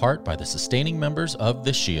funded in part by the sustaining members of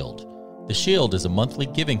The Shield. The Shield is a monthly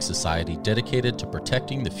giving society dedicated to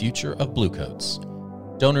protecting the future of Bluecoats.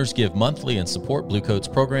 Donors give monthly and support Bluecoats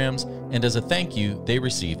programs, and as a thank you, they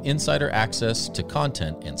receive insider access to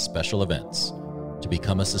content and special events. To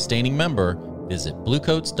become a sustaining member, visit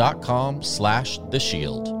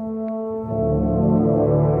bluecoats.com/theshield.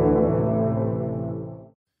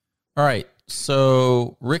 All right,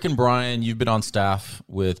 So, Rick and Brian, you've been on staff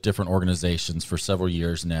with different organizations for several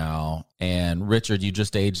years now. And Richard, you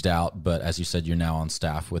just aged out, but as you said, you're now on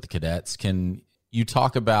staff with the cadets. Can you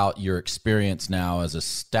talk about your experience now as a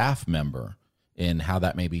staff member and how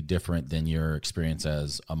that may be different than your experience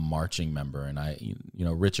as a marching member? And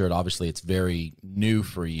Richard, obviously it's very new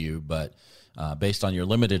for you, but based on your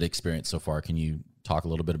limited experience so far, can you talk a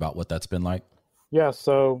little bit about what that's been like? Yeah.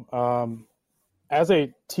 So as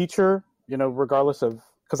a teacher, regardless of,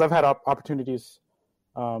 because I've had opportunities,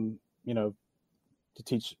 to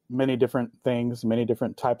teach many different things, many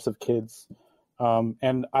different types of kids.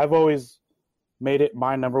 And I've always made it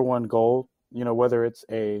my number one goal, whether it's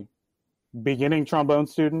a beginning trombone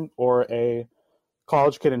student or a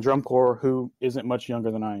college kid in drum corps who isn't much younger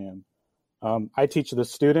than I am. I teach the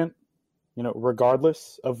student,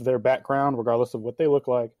 regardless of their background, regardless of what they look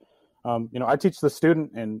like. I teach the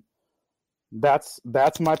student, and that's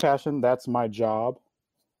my passion. That's my job,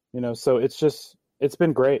 so it's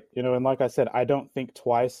been great, and like I said, I don't think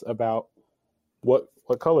twice about what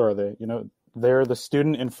color are they, they're the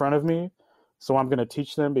student in front of me. So I'm going to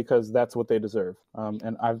teach them because that's what they deserve.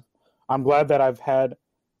 And I'm glad that I've had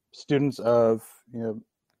students of,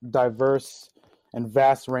 diverse and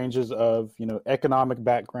vast ranges of, economic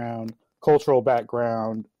background, cultural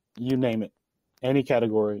background, you name it, any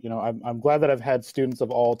category. I'm glad that I've had students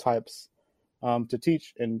of all types to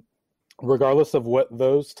teach, and regardless of what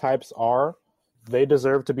those types are, they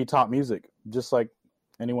deserve to be taught music just like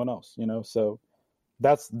anyone else, so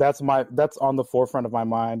that's on the forefront of my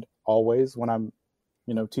mind always when I'm,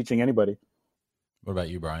 teaching anybody. What about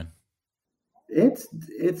you, Brian? It's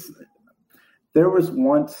there was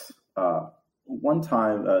once one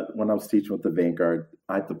time when I was teaching with the Vanguard,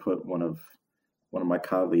 I had to put one of my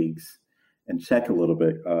colleagues and check a little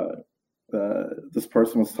bit. This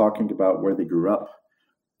person was talking about where they grew up.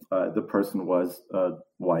 The person was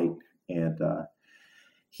white, and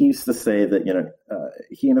he used to say that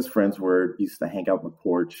he and his friends used to hang out on the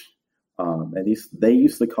porch, and they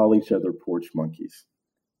used to call each other porch monkeys,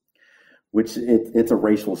 which it's a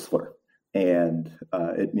racial slur. And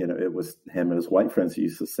it was him and his white friends who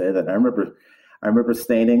used to say that. And I remember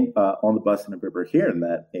standing on the bus, and I remember hearing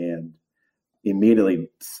that, and immediately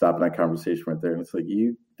stopping that conversation right there. And it's like,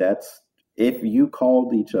 if you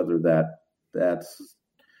called each other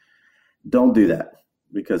don't do that,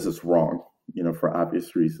 because it's wrong, for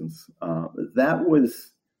obvious reasons. That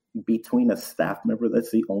was between a staff member.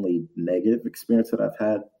 That's the only negative experience that I've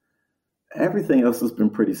had. Everything else has been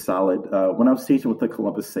pretty solid. When I was teaching with the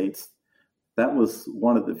Columbus Saints, that was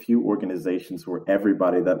one of the few organizations where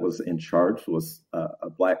everybody that was in charge was a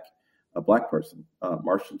black person,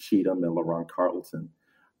 Marshall Cheatham and LaRon Carlton.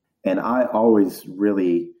 And I always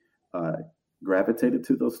really gravitated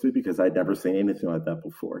to those two because I'd never seen anything like that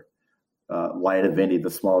before. Light of Indy, the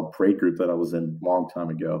small parade group that I was in a long time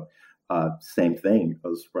ago, same thing. It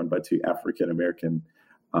was run by two African-American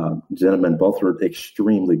gentlemen. Both were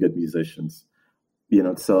extremely good musicians.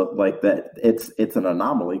 So like that, it's an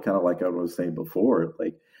anomaly, kind of like I was saying before,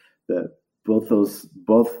 like that both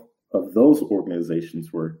of those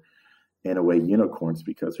organizations were in a way unicorns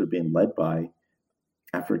because they're being led by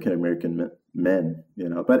African-American men,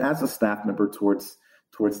 but as a staff member towards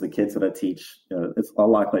the kids that I teach, it's a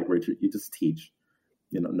lot like Richard. You just teach,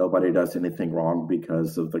 nobody does anything wrong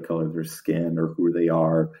because of the color of their skin or who they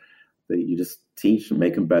are. You just teach and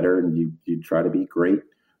make them better, and you try to be great.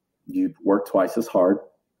 You work twice as hard,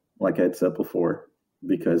 like I had said before,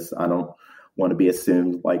 because I don't want to be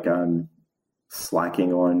assumed like I'm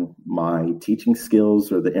slacking on my teaching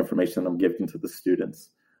skills or the information I'm giving to the students.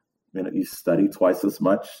 You study twice as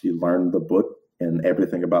much. You learn the book and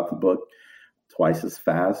everything about the book twice as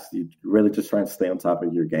fast. You really just try and stay on top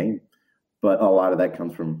of your game. But a lot of that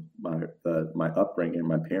comes from my upbringing and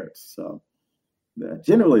my parents. So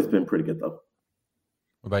generally, it's been pretty good, though.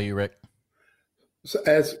 What about you, Rick? So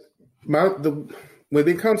when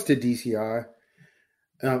it comes to DCI,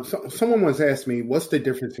 someone once asked me, what's the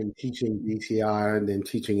difference in teaching DCI and then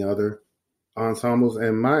teaching other ensembles?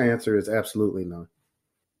 And my answer is absolutely none.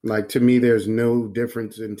 Like, to me, there's no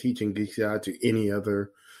difference in teaching DCI to any other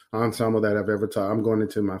ensemble that I've ever taught. I'm going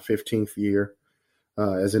into my 15th year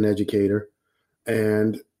as an educator.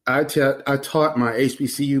 And I taught my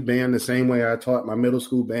HBCU band the same way I taught my middle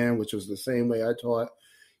school band, which was the same way I taught,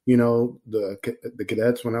 the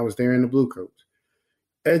cadets when I was there in the Bluecoats.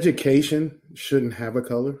 Education shouldn't have a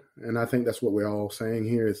color. And I think that's what we're all saying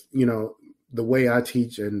here is, the way I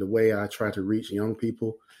teach and the way I try to reach young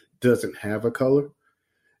people doesn't have a color.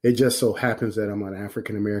 It just so happens that I'm an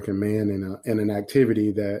African-American man in an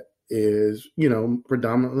activity that is,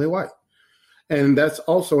 predominantly white. And that's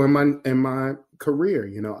also in my career.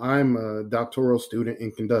 You know, I'm a doctoral student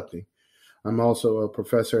in conducting. I'm also a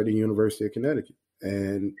professor at the University of Connecticut.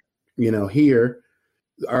 And, you know, here,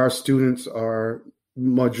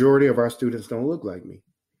 majority of our students don't look like me.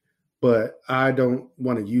 But I don't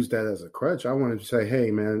want to use that as a crutch. I want to say, hey,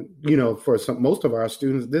 man, you know, for most of our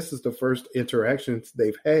students, this is the first interactions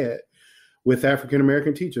they've had with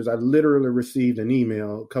African-American teachers. I literally received an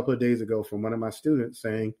email a couple of days ago from one of my students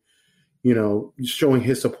saying, you know, showing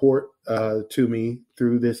his support to me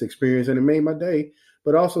through this experience. And it made my day,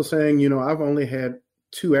 but also saying, you know, I've only had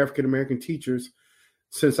 2 African-American teachers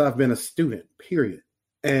since I've been a student, period.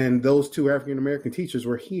 And those 2 African-American teachers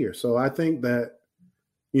were here. So I think that,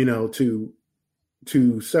 you know,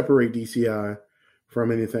 to separate DCI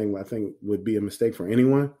from anything, I think would be a mistake for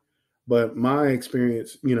anyone. But my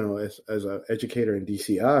experience, you know, as an educator in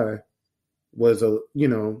DCI was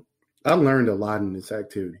I learned a lot in this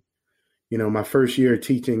activity. You know, my first year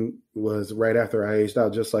teaching was right after I aged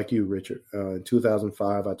out, just like you, Richard. In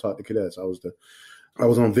 2005, I taught the cadets. I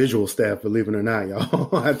was on visual staff, believe it or not,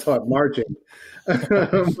 y'all. I taught marching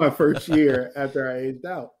my first year after I aged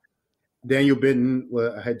out. Daniel Benton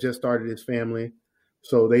had just started his family,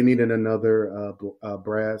 so they needed another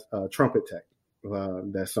brass trumpet tech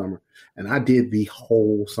that summer. And I did the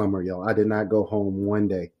whole summer, y'all. I did not go home one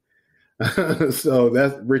day. So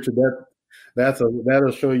that's Richard.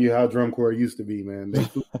 That'll show you how drum corps used to be, man. They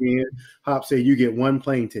flew in. Hop said you get 1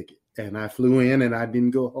 plane ticket, and I flew in, and I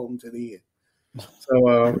didn't go home to the end.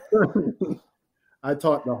 So I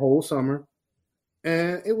taught the whole summer,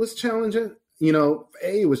 and it was challenging. You know,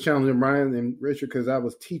 it was challenging Brian and Richard because I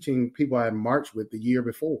was teaching people I had marched with the year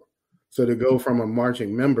before. So to go from a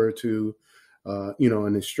marching member to, you know,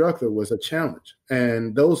 an instructor was a challenge.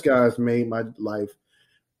 And those guys made my life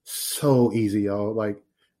so easy, y'all. Like,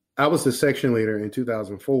 I was the section leader in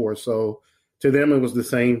 2004. So to them, it was the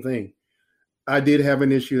same thing. I did have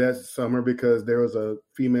an issue that summer because there was a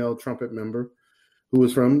female trumpet member who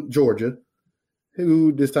was from Georgia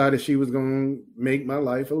who decided she was going to make my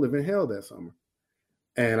life a living hell that summer.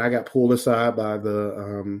 And I got pulled aside by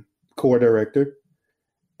the corps director.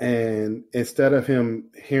 And instead of him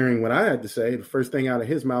hearing what I had to say, the first thing out of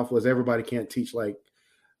his mouth was everybody can't teach like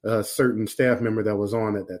a certain staff member that was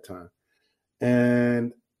on at that time.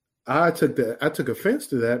 And I took offense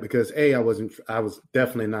to that because I was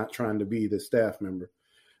definitely not trying to be the staff member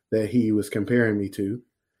that he was comparing me to.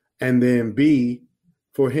 And then B,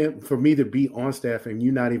 for me to be on staff and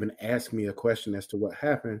you not even ask me a question as to what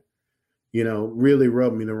happened, you know, really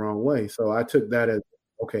rubbed me the wrong way. So I took that as,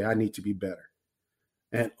 okay, I need to be better.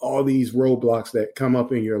 And all these roadblocks that come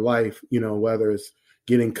up in your life, you know, whether it's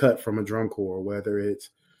getting cut from a drum corps, whether it's,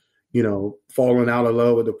 you know, falling out of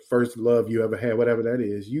love with the first love you ever had, whatever that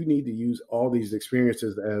is, you need to use all these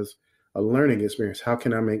experiences as a learning experience. How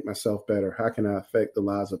can I make myself better? How can I affect the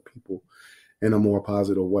lives of people in a more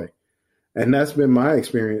positive way? And that's been my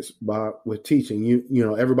experience with teaching. You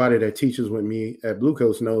know, everybody that teaches with me at Blue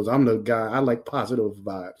Coats knows I'm the guy. I like positive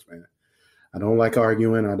vibes, man. I don't like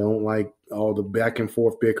arguing. I don't like all the back and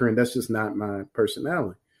forth bickering. That's just not my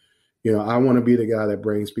personality. You know, I want to be the guy that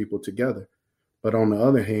brings people together. But on the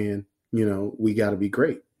other hand, you know, we got to be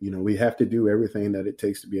great. You know, we have to do everything that it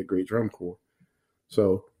takes to be a great drum corps.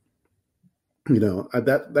 So, you know,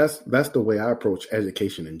 that's the way I approach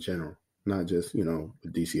education in general, not just, you know,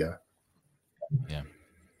 DCI. Yeah.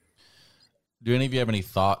 Do any of you have any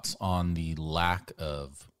thoughts on the lack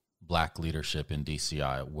of Black leadership in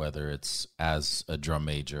DCI, whether it's as a drum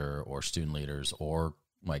major or student leaders or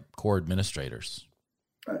like corps administrators?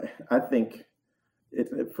 I think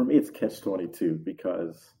for me, it's catch-22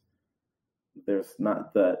 because there is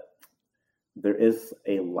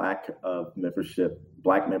a lack of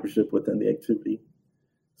Black membership within the activity.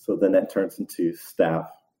 So then that turns into staff,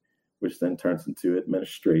 which then turns into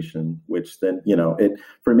administration, which then, you know,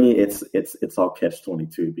 for me, it's all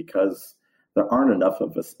catch-22 because there aren't enough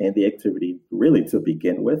of us in the activity really to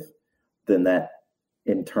begin with. Then that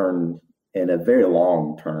in turn, in a very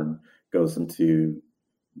long term, goes into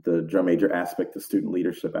the drum major aspect, the student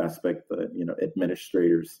leadership aspect, the, you know,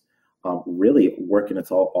 administrators, really working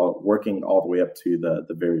working all the way up to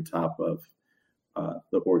the very top of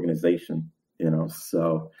the organization, you know.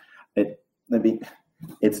 So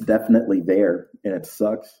it's definitely there, and it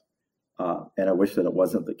sucks. And I wish that it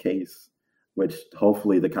wasn't the case, which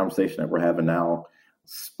hopefully the conversation that we're having now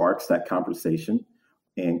sparks that conversation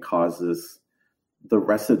and causes the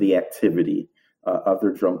rest of the activity of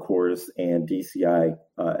their drum corps and DCI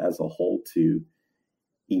as a whole to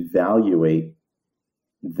evaluate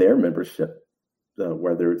their membership,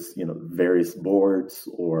 whether it's, you know, various boards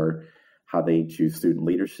or how they choose student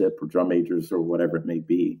leadership or drum majors or whatever it may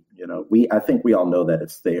be. I think we all know that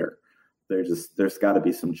it's there. There's got to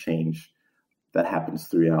be some change that happens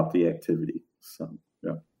throughout the activity. So,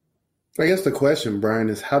 yeah. I guess the question, Brian,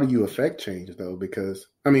 is how do you affect change, though? Because,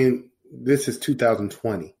 this is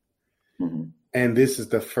 2020, mm-hmm. and this is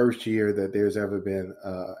the first year that there's ever been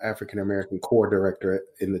an African-American corps director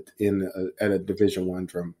at a Division I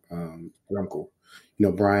drum corps.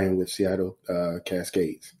 Brian with Seattle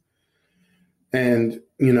Cascades. And,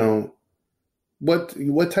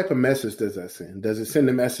 what type of message does that send? Does it send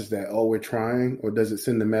the message that, oh, we're trying, or does it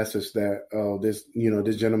send the message that, oh, this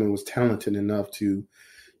gentleman was talented enough to,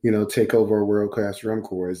 take over a world-class drum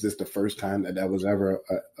corps? Is this the first time that was ever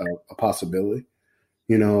a possibility?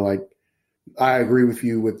 I agree with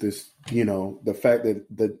you with this, the fact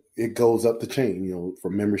that it goes up the chain,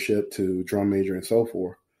 from membership to drum major and so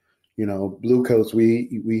forth. Bluecoats,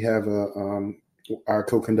 we have our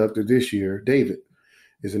co-conductor this year, David,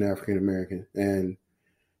 is an African-American. And,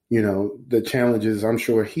 the challenges I'm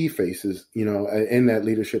sure he faces, in that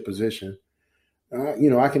leadership position,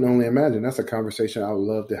 I can only imagine that's a conversation I would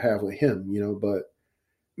love to have with him, but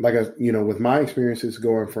with my experiences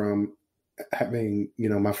going from having,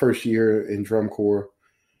 my first year in drum corps,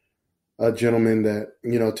 a gentleman that,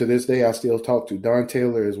 to this day I still talk to. Don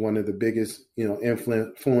Taylor is one of the biggest,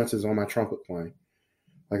 influences on my trumpet playing.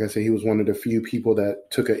 Like I said, he was one of the few people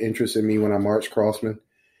that took an interest in me when I marched Crossman.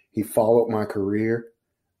 He followed my career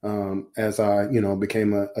as I,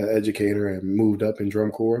 became an educator and moved up in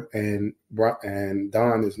drum corps. And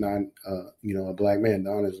Don is not, a black man.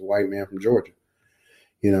 Don is a white man from Georgia,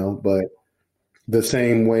 but the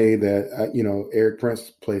same way that, Eric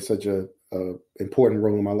Prince played such a important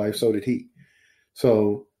role in my life, so did he.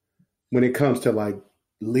 So when it comes to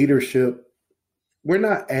leadership, we're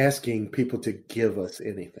not asking people to give us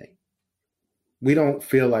anything. We don't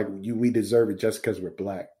feel like we deserve it just because we're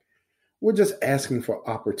black. We're just asking for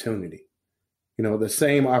opportunity, the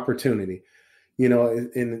same opportunity,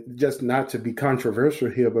 and just not to be controversial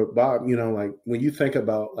here, but Bob, when you think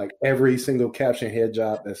about every single caption head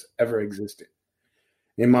job that's ever existed,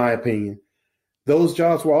 in my opinion, those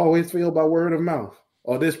jobs were always filled by word of mouth.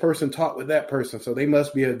 Or this person taught with that person, so they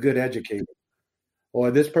must be a good educator.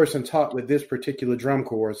 Or this person taught with this particular drum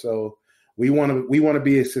corps, so we want to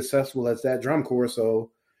be as successful as that drum corps.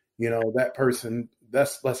 So, that person,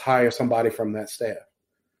 let's hire somebody from that staff.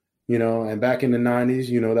 And back in the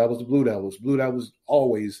 90s, that was the Blue Devils. Blue Devils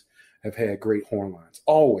always have had great horn lines,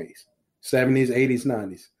 always. 70s, 80s,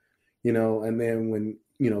 90s. And then when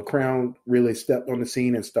Crown really stepped on the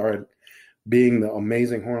scene and started being the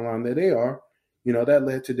amazing horn line that they are, that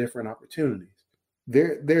led to different opportunities.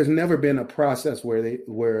 There's never been a process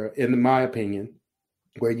where, in my opinion,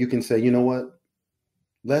 where you can say, you know what,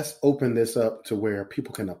 let's open this up to where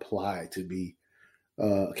people can apply to be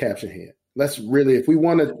a caption head. Let's really, if we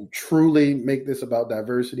want to truly make this about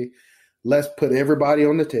diversity, let's put everybody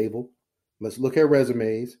on the table. Let's look at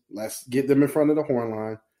resumes. Let's get them in front of the horn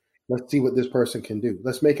line. Let's see what this person can do.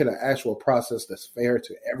 Let's make it an actual process that's fair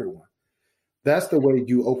to everyone. That's the way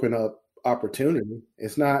you open up opportunity.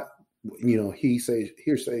 It's not, he say,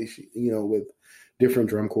 here say, with different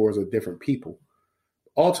drum corps or different people.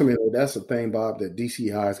 Ultimately, that's the thing, Bob, that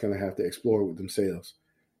DCI is going to have to explore with themselves.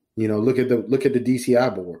 Look at the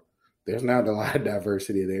DCI board. There's not a lot of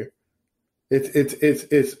diversity there.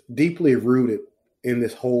 It's deeply rooted in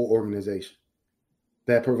this whole organization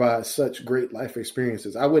that provides such great life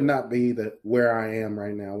experiences. I would not be where I am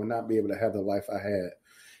right now. I would not be able to have the life I had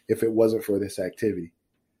if it wasn't for this activity.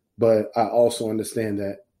 But I also understand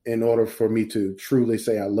that in order for me to truly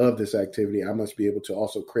say I love this activity, I must be able to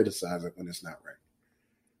also criticize it when it's not right.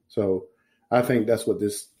 So I think that's what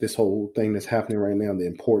this whole thing that's happening right now, the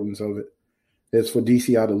importance of it, is for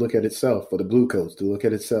DCI to look at itself, for the Bluecoats to look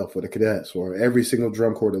at itself, for the cadets, or every single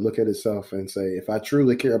drum corps to look at itself and say, if I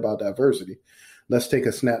truly care about diversity, let's take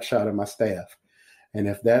a snapshot of my staff. And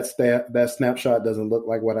if that snapshot doesn't look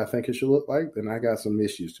like what I think it should look like, then I got some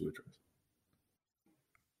issues to address.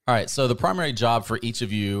 All right, so the primary job for each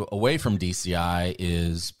of you away from DCI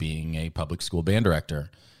is being a public school band director.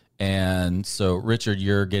 And so, Richard,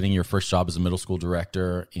 you're getting your first job as a middle school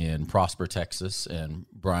director in Prosper, Texas. And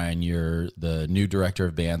Brian, you're the new director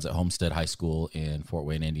of bands at Homestead High School in Fort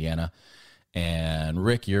Wayne, Indiana. And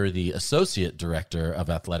Rick, you're the associate director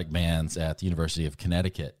of athletic bands at the University of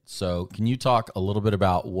Connecticut. So can you talk a little bit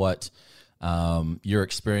about what your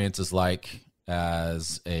experience is like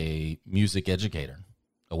as a music educator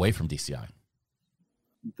away from DCI?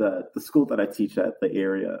 The school that I teach at, the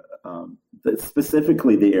area,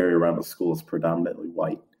 specifically the area around the school, is predominantly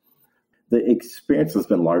white. The experience has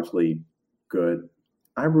been largely good.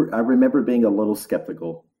 I remember being a little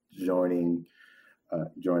skeptical joining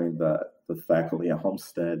the faculty at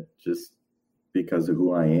Homestead just because of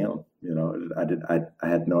who I am. I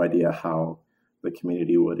had no idea how the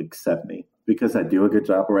community would accept me because I do a good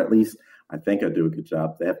job, or at least I think I do a good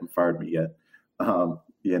job. They haven't fired me yet. I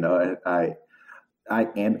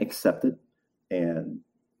am accepted, and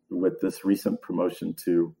with this recent promotion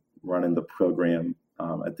to running the program,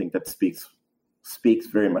 I think that speaks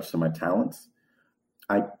very much to my talents.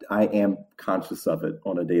 I am conscious of it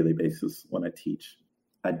on a daily basis when I teach.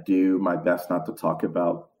 I do my best not to talk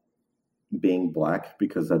about being Black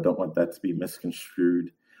because I don't want that to be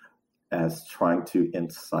misconstrued as trying to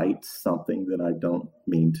incite something that I don't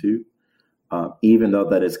mean to. Even though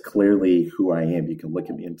that is clearly who I am, you can look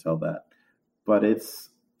at me and tell that. But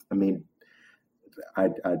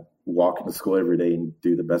I walk into school every day and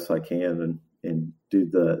do the best I can and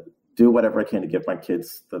do whatever I can to give my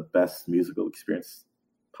kids the best musical experience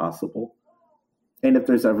possible. And if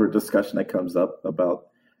there's ever a discussion that comes up about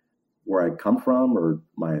where I come from or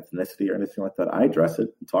my ethnicity or anything like that, I address it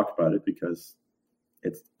and talk about it because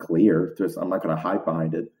it's clear. I'm not going to hide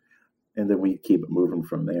behind it. And then we keep it moving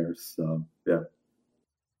from there. So, yeah.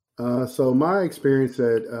 So my experience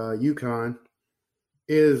at UConn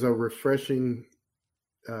is a refreshing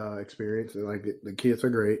experience. Like the kids are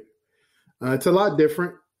great. It's a lot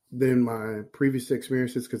different than my previous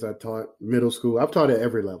experiences because I taught middle school. I've taught at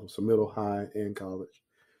every level, so middle, high, and college.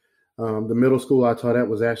 The middle school I taught at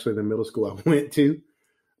was actually the middle school I went to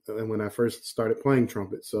when I first started playing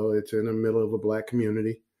trumpet. So it's in the middle of a Black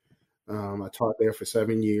community. I taught there for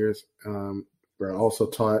 7 years. I also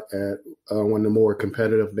taught at one of the more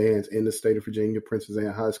competitive bands in the state of Virginia, Princess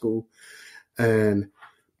Anne High School. And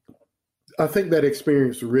I think that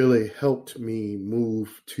experience really helped me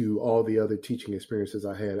move to all the other teaching experiences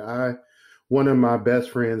I had. One of my best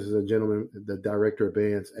friends is a gentleman, the director of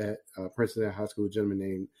bands at Princess Anne High School, a gentleman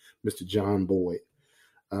named Mr. John Boyd.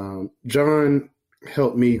 John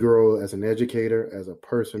helped me grow as an educator, as a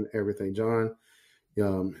person, everything. John,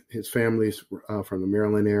 his family's from the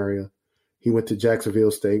Maryland area. He went to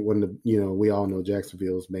Jacksonville State. We all know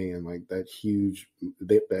Jacksonville's band, like that huge,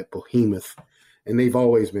 that behemoth, and they've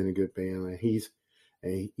always been a good band. Like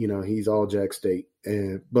he's all Jack State.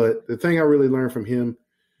 But the thing I really learned from him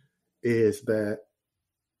is that,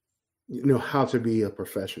 how to be a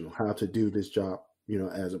professional, how to do this job,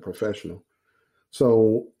 as a professional.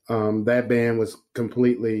 So that band was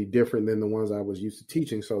completely different than the ones I was used to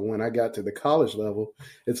teaching. So when I got to the college level,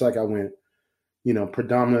 it's like I went,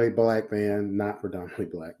 predominantly Black band, not predominantly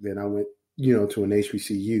Black. Then I went, to an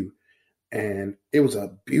HBCU, and it was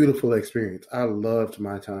a beautiful experience. I loved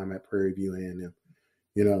my time at Prairie View A&M,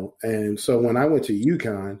 and so when I went to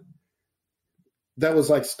UConn, that was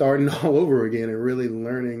like starting all over again and really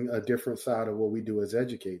learning a different side of what we do as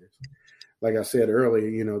educators. Like I said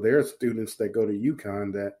earlier, there are students that go to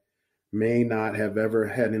UConn that may not have ever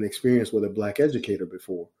had an experience with a Black educator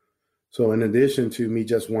before. So in addition to me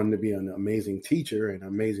just wanting to be an amazing teacher and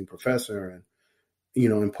amazing professor and,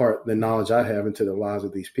 impart the knowledge I have into the lives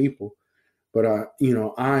of these people, but,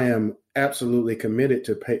 I am absolutely committed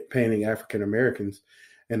to painting African Americans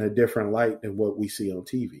in a different light than what we see on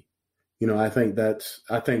TV. I think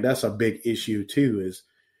that's a big issue too, is,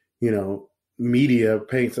 media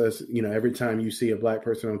paints us, every time you see a Black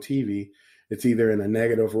person on TV, it's either in a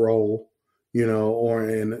negative role, or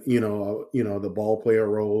in, the ball player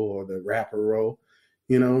role or the rapper role.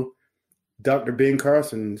 Dr. Ben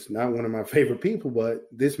Carson's not one of my favorite people, but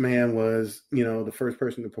this man was, the first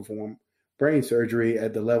person to perform brain surgery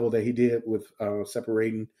at the level that he did with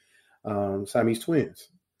separating Siamese twins.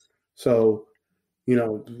 So,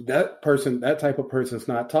 that type of person is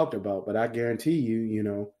not talked about, but I guarantee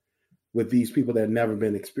you, with these people that never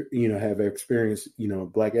been, have experienced,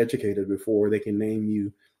 Black educators before, they can name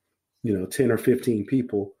you, 10 or 15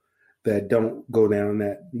 people that don't go down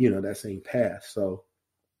that, that same path. So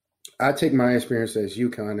I take my experience as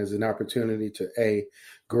UConn as an opportunity to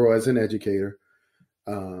grow as an educator,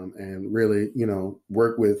 and really,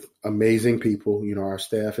 work with amazing people. Our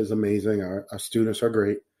staff is amazing. Our students are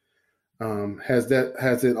great. Has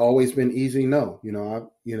it always been easy? No,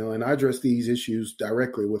 and I address these issues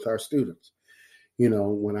directly with our students.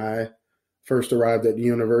 When I first arrived at the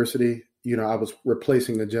university, I was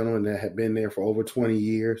replacing a gentleman that had been there for over 20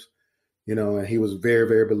 years, and he was very,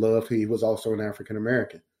 very beloved. He was also an African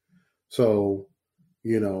American. So,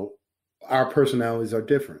 our personalities are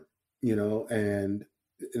different, and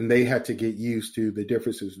they had to get used to the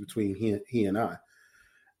differences between he and I.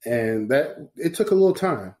 And that it took a little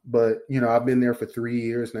time, but I've been there for 3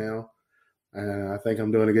 years now, and I think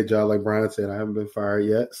I'm doing a good job. Like Brian said, I haven't been fired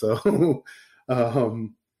yet, so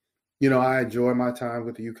Um, I enjoy my time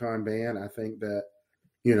with the UConn band. I think that,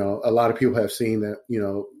 a lot of people have seen that,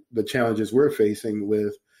 the challenges we're facing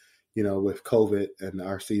with COVID, and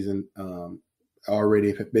our season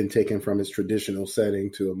already been taken from its traditional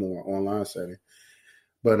setting to a more online setting.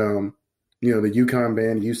 But, the UConn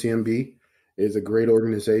band, UCMB, is a great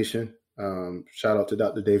organization. Shout out to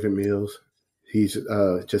Dr. David Mills. He's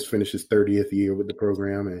just finished his 30th year with the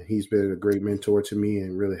program, and he's been a great mentor to me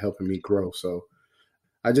and really helping me grow. So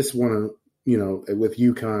I just want to, with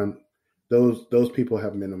UConn, those people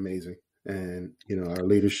have been amazing. And, our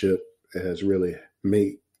leadership has really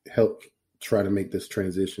helped try to make this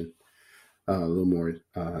transition a little more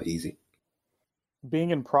easy.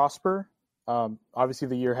 Being in Prosper, obviously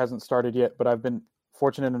the year hasn't started yet, but I've been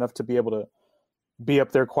fortunate enough to be able to be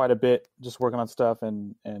up there quite a bit, just working on stuff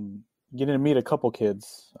and getting to meet a couple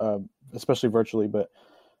kids, especially virtually. But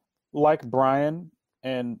like Brian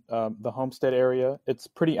and the Homestead area, it's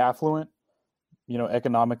pretty affluent,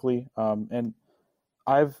 economically. And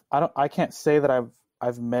I can't say that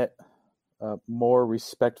I've met more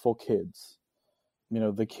respectful kids.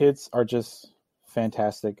 The kids are just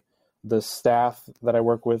fantastic. The staff that I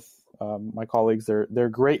work with, my colleagues, they're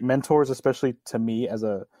great mentors, especially to me as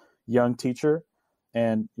a young teacher.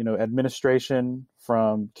 And, administration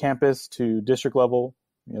from campus to district level,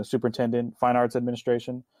 superintendent, fine arts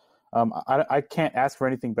administration. I can't ask for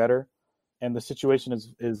anything better. And the situation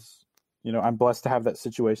is, I'm blessed to have that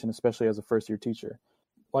situation, especially as a first year teacher.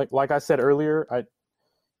 Like I said earlier,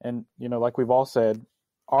 like we've all said,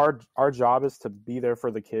 our job is to be there for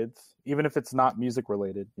the kids, even if it's not music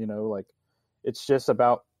related, it's just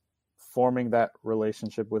about forming that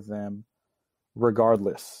relationship with them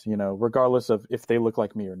regardless of if they look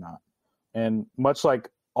like me or not. And much like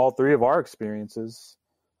all three of our experiences,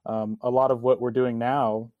 a lot of what we're doing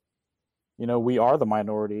now, we are the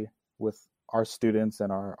minority with our students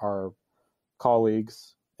and our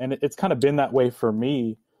colleagues. And it's kind of been that way for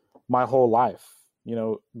me my whole life,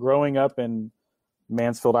 growing up in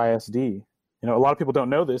Mansfield ISD. A lot of people don't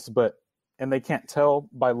know this, and they can't tell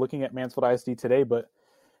by looking at Mansfield ISD today, but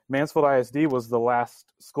Mansfield ISD was the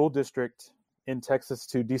last school district in Texas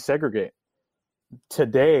to desegregate.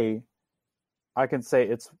 Today, I can say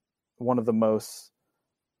it's one of the most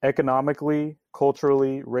economically,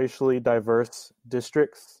 culturally, racially diverse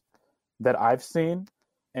districts that I've seen.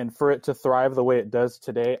 And for it to thrive the way it does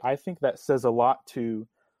today, I think that says a lot to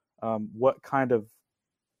what kind of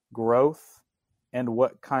growth and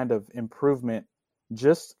what kind of improvement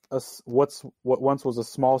just what once was a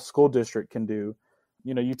small school district can do.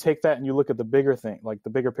 You take that and you look at the bigger thing, like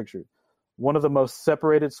the bigger picture. One of the most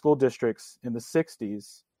separated school districts in the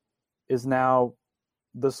 60s is now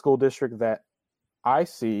the school district that I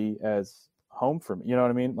see as home for me. You know what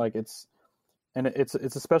I mean? Like it's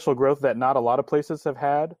a special growth that not a lot of places have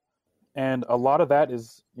had. And a lot of that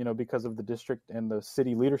is, because of the district and the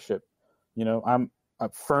city leadership. I'm a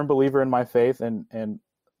firm believer in my faith, and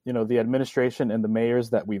the administration and the mayors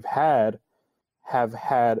that we've had have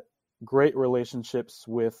had great relationships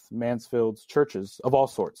with Mansfield's churches of all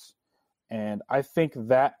sorts. And I think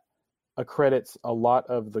that accredits a lot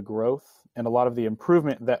of the growth and a lot of the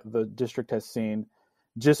improvement that the district has seen,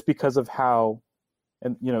 just because of how,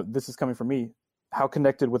 and this is coming from me, how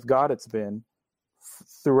connected with God it's been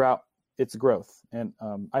throughout its growth. And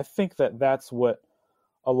I think that that's what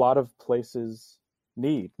a lot of places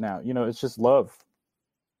need now. It's just love.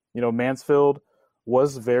 Mansfield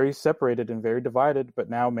was very separated and very divided, but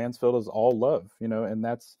now Mansfield is all love, and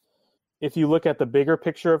that's, if you look at the bigger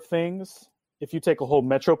picture of things, if you take a whole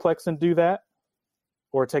metroplex and do that,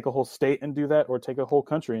 or take a whole state and do that, or take a whole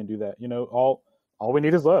country and do that, all we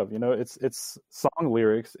need is love. It's song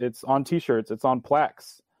lyrics, it's on t-shirts, it's on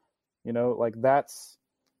plaques, that's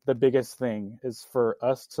the biggest thing, is for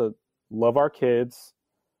us to love our kids,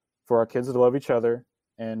 for our kids to love each other,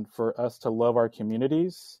 and for us to love our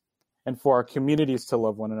communities, and for our communities to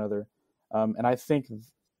love one another. And I think,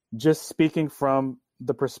 just speaking from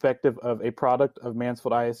the perspective of a product of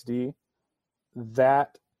Mansfield ISD,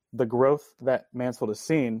 that the growth that Mansfield has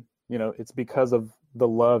seen, it's because of the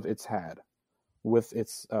love it's had with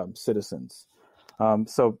its citizens.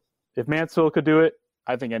 So if Mansfield could do it,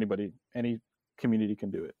 I think any community can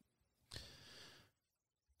do it.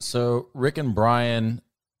 So Rick and Brian,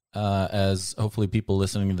 as hopefully people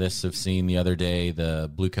listening to this have seen the other day, the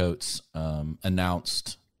Bluecoats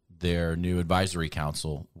announced their new advisory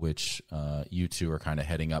council, which you two are kind of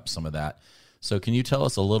heading up some of that. So can you tell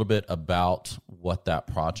us a little bit about what that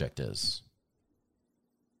project is?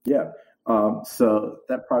 Yeah. So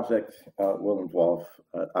that project will involve,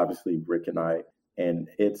 obviously, Rick and I, and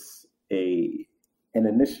it's a an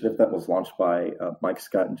initiative that was launched by Mike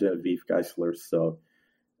Scott and Genevieve Geisler. So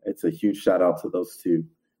it's a huge shout out to those two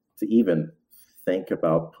to even think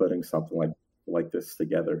about putting something like this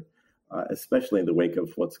together, especially in the wake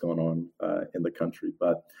of what's going on in the country.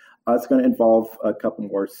 But it's going to involve a couple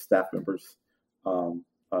more staff members,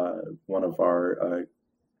 one of our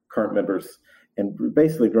current members, and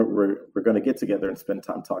basically we're going to get together and spend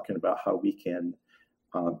time talking about how we can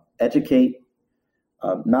educate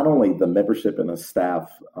not only the membership and the staff,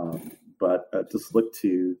 but just look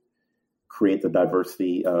to create the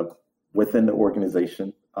diversity within the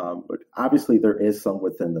organization. But obviously there is some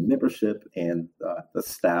within the membership and the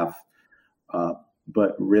staff,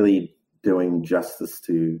 but really doing justice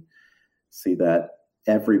to see that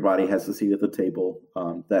everybody has a seat at the table,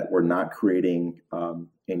 that we're not creating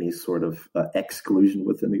any sort of exclusion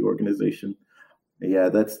within the organization. Yeah,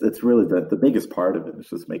 that's really the biggest part of it, is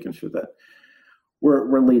just making sure that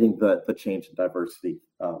we're leading the change and diversity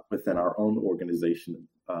within our own organization,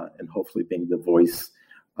 and hopefully being the voice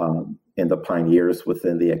and the pioneers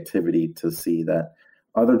within the activity to see that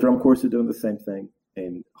other drum corps are doing the same thing,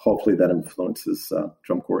 and hopefully that influences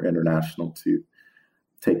Drum Corps International to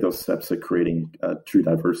take those steps of creating true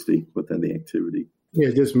diversity within the activity.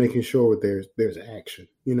 Yeah, just making sure there's action.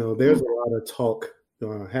 There's a lot of talk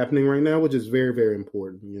happening right now, which is very, very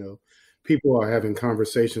important. People are having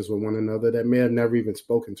conversations with one another that may have never even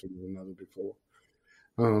spoken to one another before.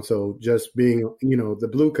 So just being, the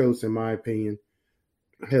Blue Coats, in my opinion,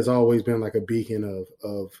 has always been like a beacon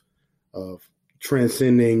of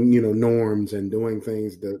transcending, norms and doing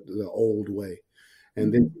things the old way.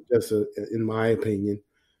 And then just, in my opinion,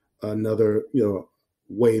 another,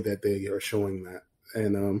 way that they are showing that.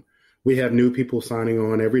 And we have new people signing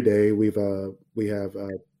on every day. We have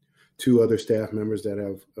two other staff members that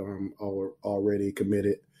have already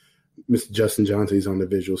committed. Mr. Justin Johnson is on the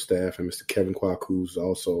visual staff, and Mr. Kevin Kwok, who's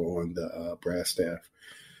also on the brass staff,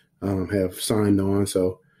 have signed on.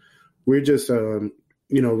 So we're just,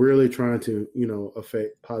 really trying to,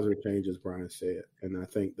 affect positive change, as Brian said. And I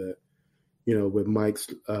think that, with Mike's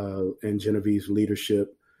and Genevieve's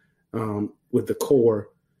leadership, with the core,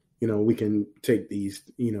 we can take these,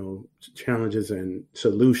 challenges and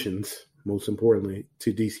solutions, most importantly,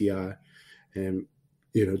 to DCI, and,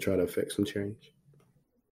 try to affect some change.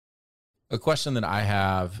 A question that I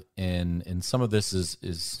have, and some of this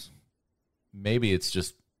is maybe it's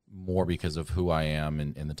just more because of who I am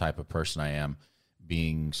and the type of person I am,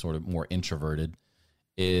 being sort of more introverted,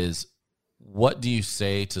 is what do you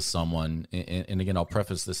say to someone? And again, I'll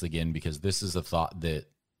preface this again because this is a thought that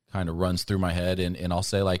kind of runs through my head, and I'll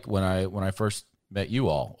say, like, when I first met you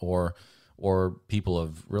all, or people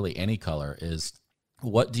of really any color, is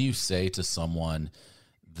what do you say to someone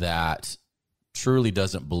that truly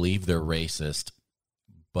doesn't believe they're racist,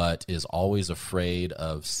 but is always afraid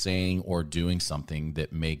of saying or doing something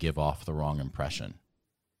that may give off the wrong impression?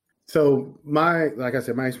 So like I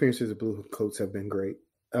said, my experiences with Blue Coats have been great.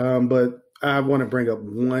 But I want to bring up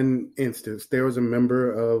one instance. There was a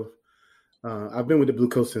member of, I've been with the Blue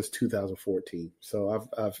Coats since 2014. So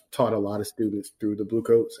I've taught a lot of students through the Blue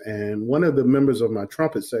Coats. And one of the members of my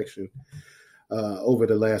trumpet section over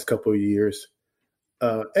the last couple of years,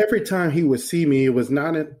 every time he would see me, it was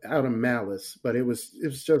not out of malice, but it was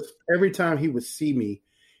just every time he would see me,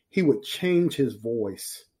 he would change his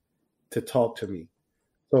voice to talk to me.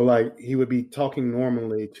 So like he would be talking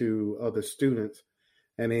normally to other students,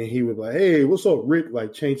 and then he would be like, "Hey, what's up, Rick?"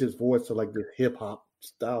 Like change his voice to like this hip hop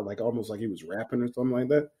style, like almost like he was rapping or something like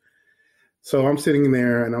that. So I'm sitting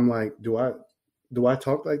there and I'm like, do I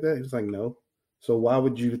talk like that? He's like, no. So why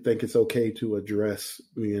would you think it's okay to address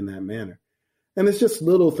me in that manner? And it's just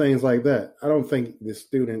little things like that. I don't think this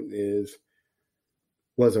student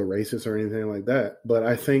was a racist or anything like that, but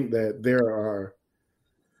I think that there are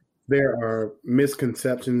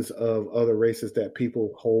misconceptions of other races that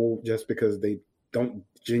people hold just because they don't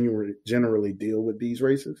generally deal with these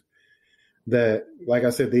races. That, like I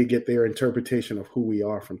said, they get their interpretation of who we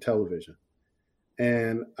are from television.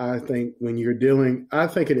 And I think I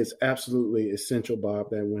think it is absolutely essential, Bob,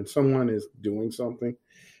 that when someone is doing something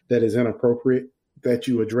that is inappropriate, that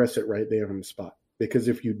you address it right there on the spot. Because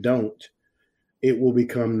if you don't, it will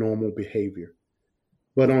become normal behavior.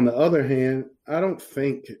 But on the other hand, I don't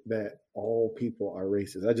think that all people are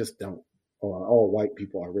racist. I just don't. Or all white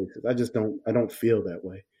people are racist. I don't feel that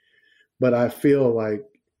way. But I feel like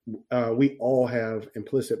we all have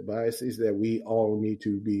implicit biases that we all need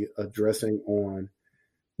to be addressing on,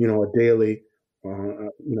 a daily,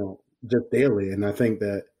 just daily. And I think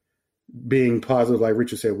that being positive, like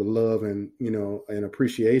Richard said, with love and, and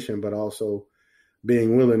appreciation, but also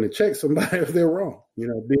being willing to check somebody if they're wrong,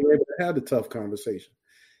 being able to have the tough conversation.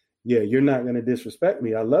 Yeah, you're not going to disrespect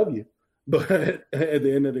me. I love you. But at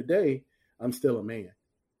the end of the day, I'm still a man.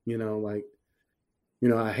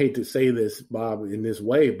 I hate to say this, Bob, in this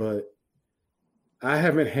way, but I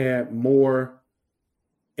haven't had more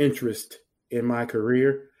interest in my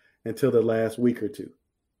career until the last week or two.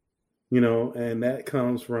 And that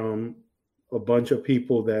comes from a bunch of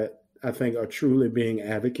people that I think are truly being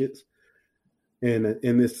advocates in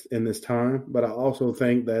this time. But I also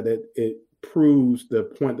think that it proves the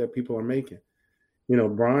point that people are making.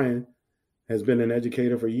 Brian has been an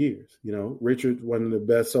educator for years. Richard's one of the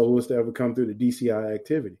best soloists to ever come through the DCI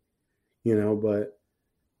activity. But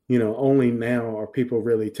only now are people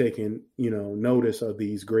really taking notice of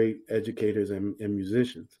these great educators and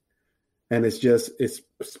musicians. And it's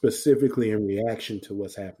specifically in reaction to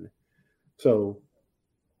what's happening. So,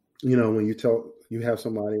 when you have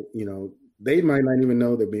somebody, they might not even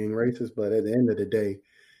know they're being racist, but at the end of the day,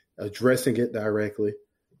 addressing it directly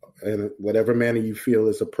in whatever manner you feel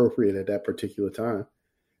is appropriate at that particular time,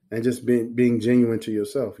 and just being genuine to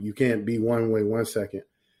yourself. You can't be one way 1 second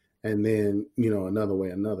and then, another way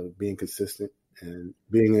another, being consistent and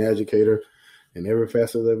being an educator in every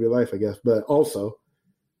facet of your life, I guess. But also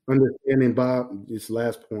understanding, Bob, this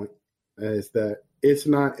last point is that it's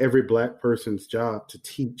not every Black person's job to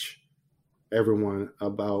teach everyone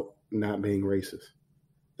about not being racist.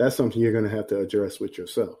 That's something you're going to have to address with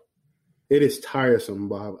yourself. It is tiresome,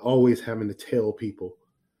 Bob, always having to tell people,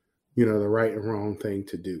 the right and wrong thing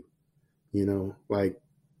to do. Like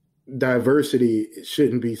diversity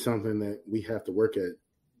shouldn't be something that we have to work at.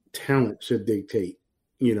 Talent should dictate,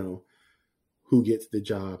 who gets the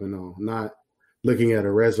job and all, not looking at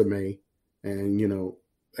a resume and,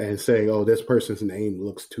 and saying, oh, this person's name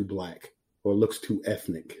looks too Black or looks too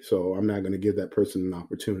ethnic, so I'm not going to give that person an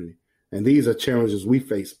opportunity. And these are challenges we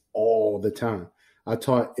face all the time. I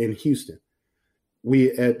taught in Houston.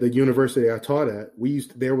 We at the university I taught at,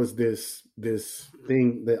 there was this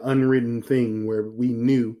thing, the unwritten thing where we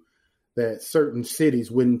knew that certain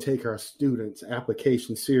cities wouldn't take our students'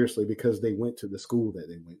 applications seriously because they went to the school that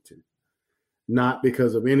they went to, not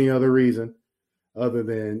because of any other reason other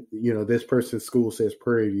than, this person's school says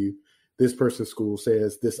Prairie View, this person's school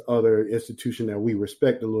says this other institution that we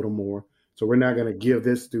respect a little more. So we're not going to give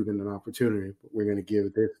this student an opportunity, but we're going to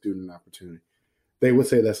give this student an opportunity. They would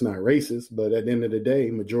say that's not racist, but at the end of the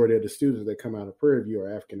day, majority of the students that come out of Prairie View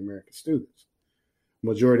are African-American students.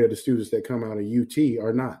 Majority of the students that come out of UT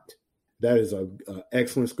are not. That is an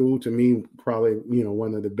excellent school, to me, probably,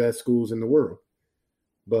 one of the best schools in the world.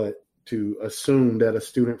 But to assume that a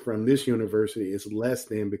student from this university is less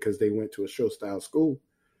than because they went to a show-style school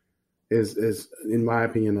is, in my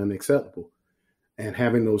opinion, unacceptable. And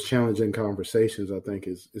having those challenging conversations, I think,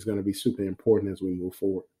 is going to be super important as we move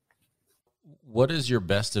forward. What is your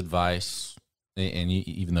best advice? And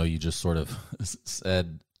even though you just sort of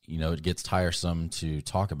said, it gets tiresome to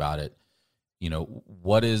talk about it,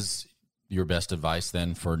 what is your best advice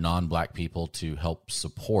then for non-Black people to help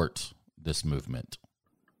support this movement?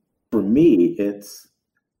 For me, it's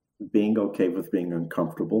being okay with being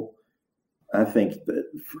uncomfortable. I think that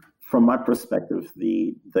from my perspective,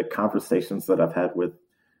 the conversations that I've had with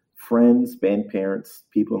friends, band parents,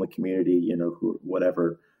 people in the community, who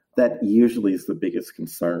whatever, that usually is the biggest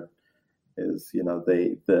concern. Is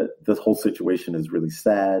the whole situation is really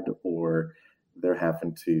sad, or they're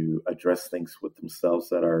having to address things with themselves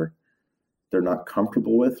that they're not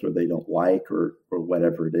comfortable with, or they don't like, or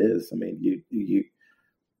whatever it is. I mean,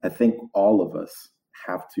 I think all of us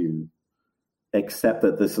have to accept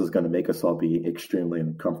that this is going to make us all be extremely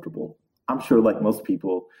uncomfortable. I'm sure, like most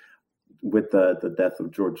people, with the death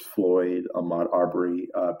of George Floyd, Ahmaud Arbery,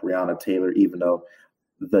 Breonna Taylor, even though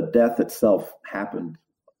the death itself happened,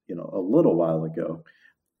 a little while ago,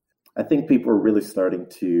 I think people are really starting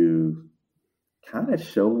to kind of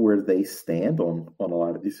show where they stand on a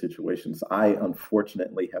lot of these situations. I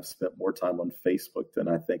unfortunately have spent more time on Facebook than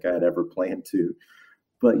I think I had ever planned to,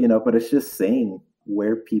 but it's just saying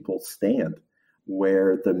where people stand,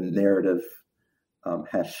 where the narrative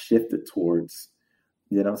has shifted towards,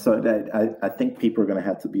 so I think people are going to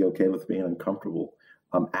have to be okay with being uncomfortable,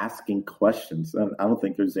 asking questions. And I don't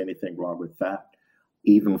think there's anything wrong with that.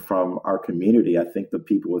 Even from our community, I think the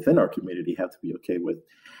people within our community have to be okay with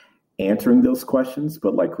answering those questions.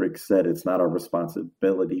 But like Rick said, it's not our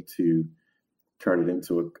responsibility to turn it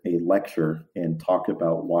into a lecture and talk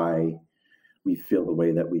about why we feel the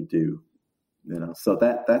way that we do. So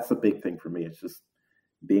that's the big thing for me. It's just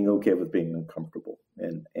being okay with being uncomfortable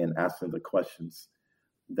and asking the questions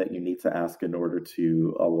that you need to ask in order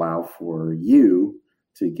to allow for you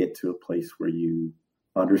to get to a place where you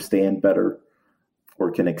understand better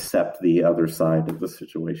or can accept the other side of the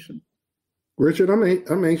situation. Richard,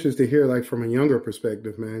 I'm anxious to hear, like, from a younger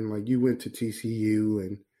perspective, man. Like, you went to TCU,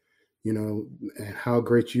 and and how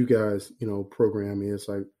great you guys program is.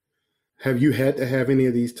 Like, have you had to have any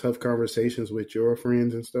of these tough conversations with your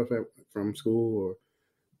friends and stuff from school, or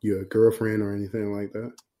your girlfriend or anything like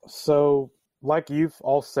that? So, like you've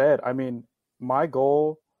all said, I mean, my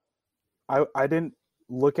goal, I didn't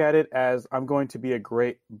look at it as I'm going to be a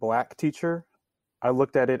great Black teacher. I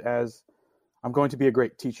looked at it as I'm going to be a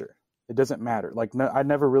great teacher. It doesn't matter. Like, no, I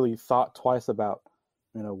never really thought twice about,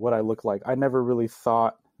 what I look like. I never really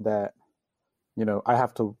thought that, I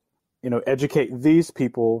have to, educate these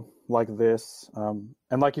people like this.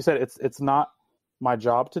 And like you said, it's not my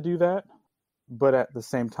job to do that. But at the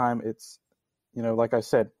same time, it's, like I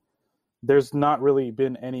said, there's not really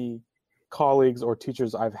been any colleagues or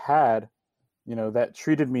teachers I've had, that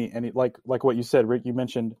treated me like what you said, Rick. You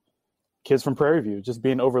mentioned kids from Prairie View just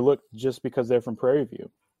being overlooked just because they're from Prairie View.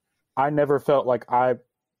 I never felt like I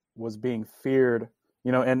was being feared,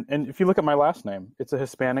 and if you look at my last name, it's a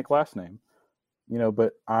Hispanic last name,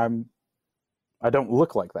 but I don't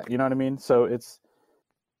look like that. You know what I mean? So it's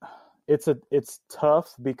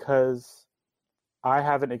tough because I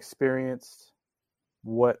haven't experienced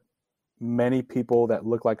what many people that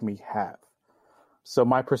look like me have. So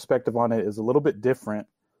my perspective on it is a little bit different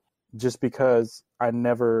just because I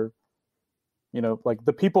never, like,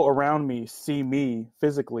 the people around me see me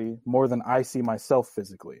physically more than I see myself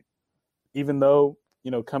physically. Even though,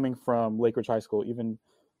 coming from Lake Ridge High School, even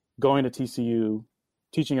going to TCU,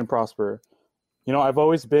 teaching in Prosper, I've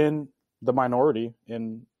always been the minority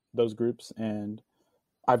in those groups, and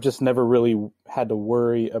I've just never really had to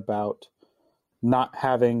worry about not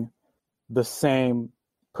having the same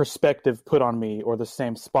perspective put on me or the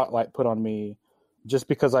same spotlight put on me just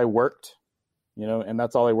because I worked, and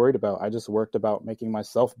that's all I worried about. I just worked about making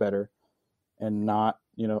myself better and not,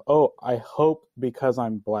 I hope because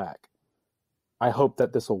I'm Black, I hope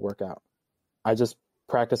that this will work out. I just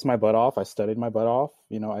practiced my butt off. I studied my butt off.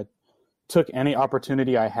 I took any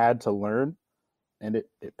opportunity I had to learn, and it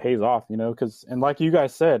pays off, and like you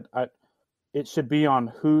guys said, it should be on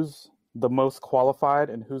who's the most qualified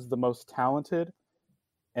and who's the most talented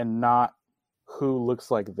and not who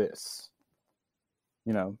looks like this,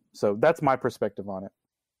 so that's my perspective on it.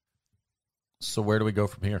 So where do we go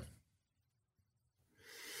from here?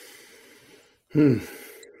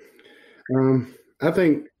 I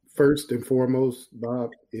think first and foremost,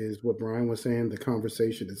 Bob, is what Brian was saying, the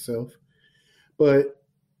conversation itself. But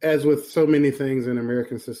as with so many things in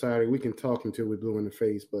American society, we can talk until we're blue in the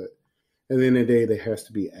face, but at the end of the day, there has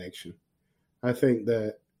to be action. I think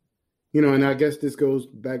that, and I guess this goes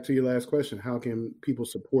back to your last question, how can people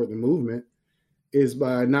support the movement, is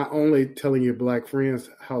by not only telling your Black friends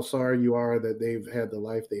how sorry you are that they've had the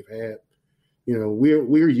life they've had.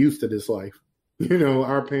 We're used to this life.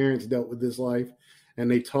 Our parents dealt with this life, and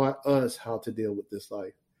they taught us how to deal with this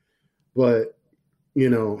life. But,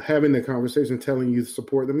 having the conversation, telling you to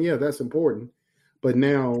support them, yeah, that's important. But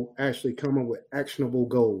now actually come up with actionable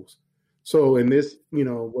goals. So in this,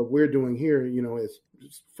 what we're doing here, is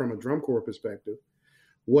from a drum corps perspective,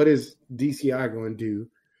 what is DCI going to do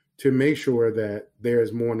to make sure that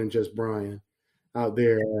there's more than just Brian out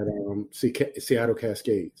there at Seattle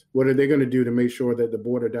Cascades? What are they going to do to make sure that the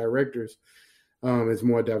board of directors is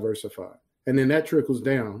more diversified? And then that trickles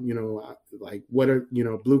down, like what are,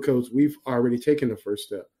 Blue Coats, we've already taken the first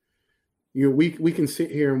step. We can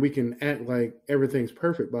sit here and we can act like everything's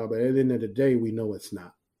perfect, Bob, but at the end of the day, we know it's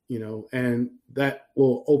not, and that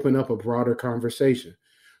will open up a broader conversation.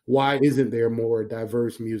 Why isn't there more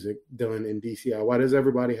diverse music done in DCI? Why does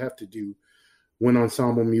everybody have to do one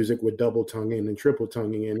ensemble music with double tonguing and triple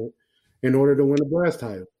tonguing in it in order to win a brass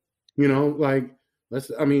title? Let's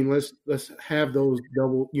have those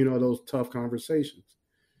those tough conversations.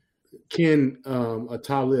 Can a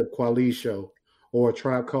Talib Kweli show or a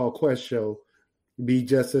Tribe Called Quest show be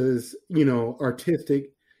just as,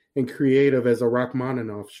 artistic and creative as a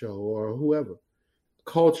Rachmaninoff show or whoever?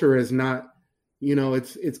 Culture is not,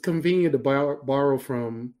 it's convenient to borrow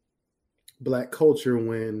from Black culture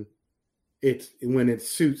when it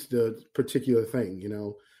suits the particular thing.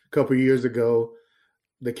 A couple of years ago,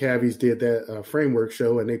 the Cavies did that framework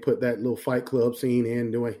show, and they put that little Fight Club scene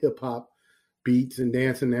in, doing hip hop beats and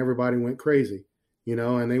dancing. And everybody went crazy,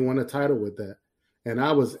 and they won a title with that. And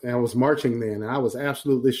I was marching then, and I was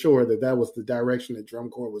absolutely sure that was the direction that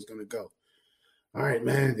drum corps was going to go. All right,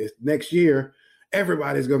 man, next year,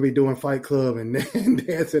 everybody's going to be doing Fight Club and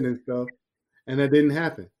dancing and stuff. And that didn't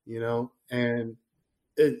happen, and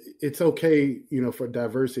it's okay, for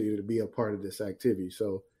diversity to be a part of this activity.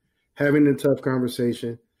 So having a tough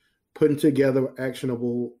conversation, putting together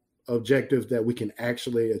actionable objectives that we can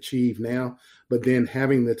actually achieve now, but then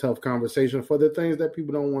having the tough conversation for the things that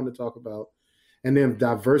people don't want to talk about, and then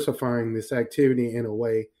diversifying this activity in a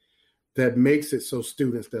way that makes it so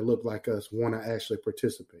students that look like us want to actually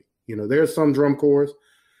participate. There are some drum corps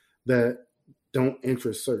that don't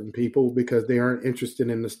interest certain people because they aren't interested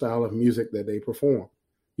in the style of music that they perform,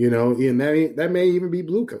 and that may even be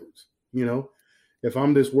Bluecoats. If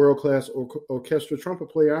I'm this world-class orchestral trumpet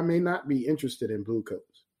player, I may not be interested in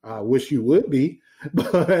Bluecoats. I wish you would be,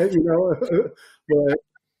 but that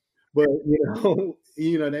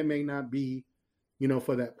may not be,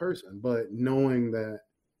 for that person. But knowing that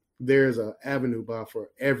there's an avenue for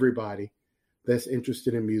everybody that's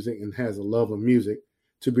interested in music and has a love of music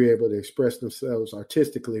to be able to express themselves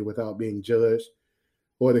artistically without being judged,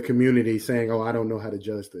 or the community saying, oh, I don't know how to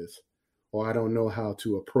judge this, or I don't know how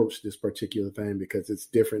to approach this particular thing because it's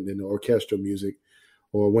different than the orchestral music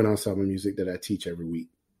or wind ensemble music that I teach every week.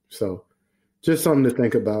 So just something to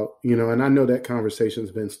think about, and I know that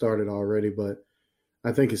conversation's been started already, but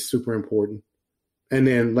I think it's super important. And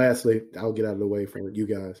then lastly, I'll get out of the way for you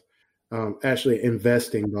guys, actually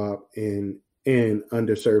investing, Bob, in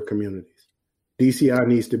underserved communities. DCI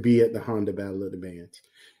needs to be at the Honda Battle of the Bands.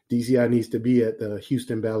 DCI needs to be at the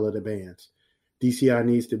Houston Battle of the Bands. DCI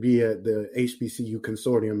needs to be at the HBCU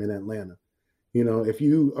Consortium in Atlanta. If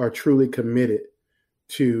you are truly committed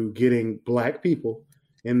to getting Black people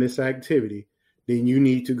in this activity, then you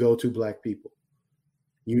need to go to Black people.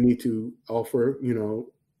 You need to offer,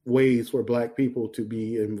 ways for Black people to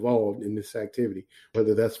be involved in this activity,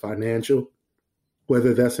 whether that's financial,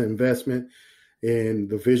 whether that's investment in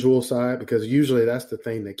the visual side, because usually that's the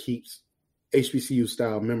thing that keeps HBCU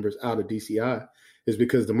style members out of DCI, is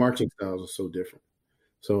because the marching styles are so different.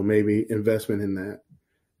 So maybe investment in that,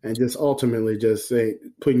 and just ultimately just say,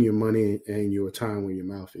 putting your money and your time where your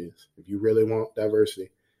mouth is. If you really want diversity,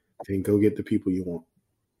 then go get the people you want.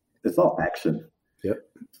 It's all action. Yep.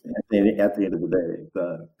 At the end of the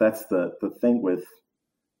day, that's the thing with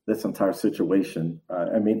this entire situation.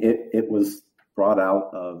 It was brought out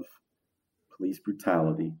of police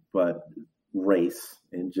brutality, but race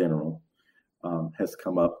in general has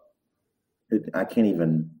come up. I can't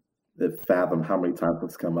even fathom how many times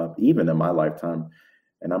it's come up, even in my lifetime,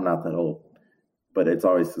 and I'm not that old. But it's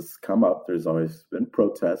always just come up. There's always been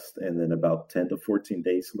protests, and then about 10 to 14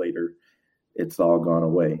 days later, it's all gone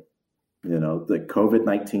away. The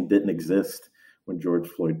COVID-19 didn't exist when George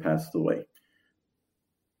Floyd passed away.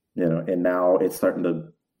 And now it's starting to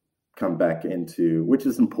come back into, which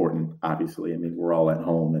is important, obviously. We're all at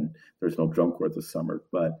home and there's no drum corps this summer,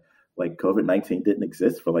 but like COVID-19 didn't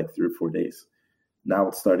exist for like 3 or 4 days. Now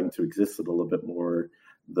it's starting to exist a little bit more.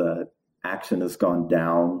 The action has gone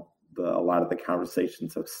down. A lot of the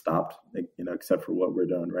conversations have stopped, except for what we're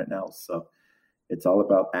doing right now. So it's all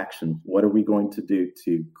about action. What are we going to do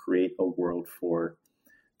to create a world for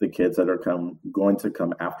the kids that are going to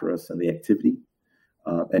come after us in the activity?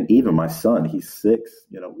 And even my son, he's 6.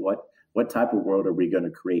 What type of world are we going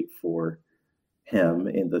to create for him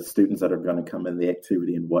and the students that are going to come in the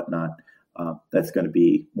activity and whatnot? That's going to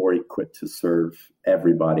be more equipped to serve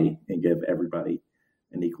everybody and give everybody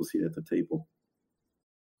an equal seat at the table.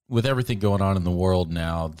 With everything going on in the world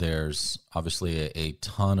now, there's obviously a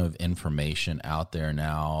ton of information out there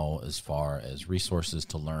now as far as resources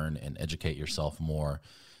to learn and educate yourself more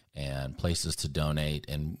and places to donate.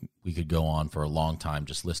 And we could go on for a long time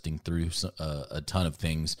just listing through a ton of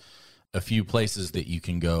things. A few places that you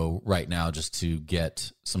can go right now just to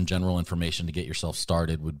get some general information to get yourself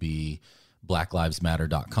started would be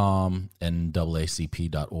blacklivesmatter.com,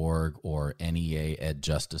 naacp.org, or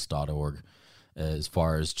neaedjustice.org. As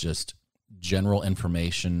far as just general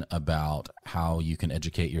information about how you can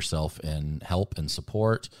educate yourself and help and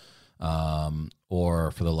support.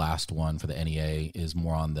 Or for the last one, for the NEA, is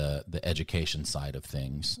more on the education side of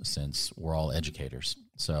things, since we're all educators.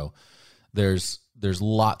 So there's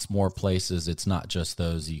lots more places. It's not just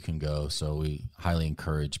those you can go. So we highly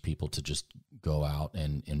encourage people to just go out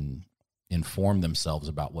and inform themselves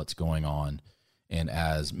about what's going on. And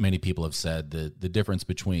as many people have said, the difference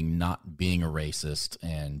between not being a racist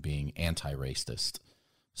and being anti-racist.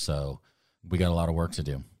 So we got a lot of work to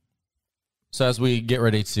do. So as we get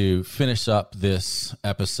ready to finish up this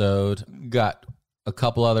episode, got a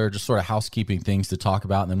couple other just sort of housekeeping things to talk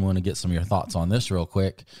about, and then we want to get some of your thoughts on this real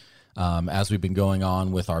quick. As we've been going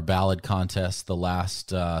on with our ballad contest the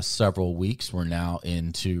last several weeks, we're now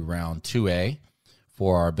into round 2A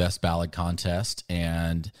for our best ballad contest.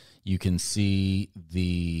 And You can see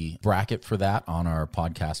the bracket for that on our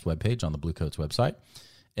podcast webpage on the Blue Coats website.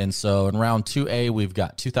 And so in round 2A, we've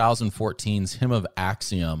got 2014's Hymn of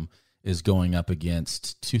Axiom is going up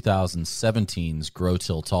against 2017's Grow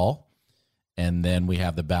Till Tall. And then we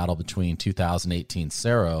have the battle between 2018's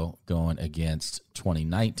Cerro going against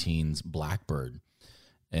 2019's Blackbird.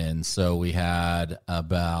 And so we had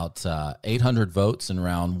about 800 votes in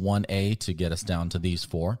round 1A to get us down to these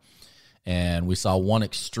four. And we saw one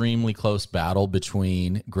extremely close battle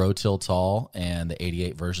between Grow Till Tall and the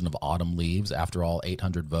 88 version of Autumn Leaves. After all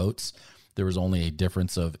 800 votes, there was only a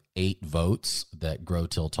difference of 8 votes that Grow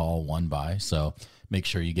Till Tall won by. So make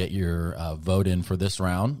sure you get your vote in for this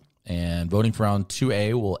round. And voting for round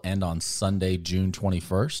 2A will end on Sunday, June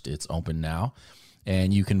 21st. It's open now.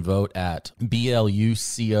 And you can vote at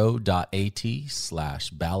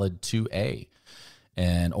bluco.at/ballad2A.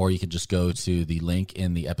 Or you can just go to the link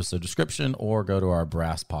in the episode description or go to our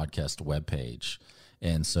Brass Podcast webpage.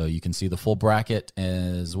 And so you can see the full bracket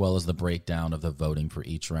as well as the breakdown of the voting for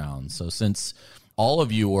each round. So since all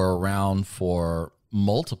of you were around for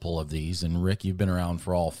multiple of these, and Rick, you've been around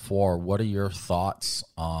for all 4, what are your thoughts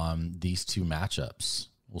on these 2 matchups?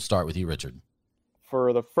 We'll start with you, Richard.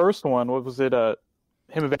 For the first one, what was it?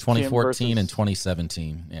 Hymn of Axiom 2014 and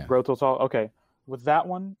 2017. Yeah. Grow Till Tall. Okay. With that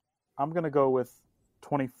one, I'm going to go with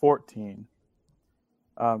 2014.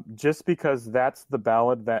 Just because that's the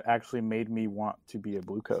ballad that actually made me want to be a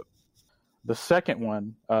Blue Coat. The second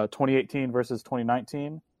one, 2018 versus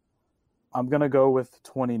 2019, I'm going to go with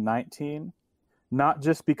 2019, not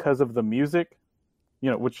just because of the music,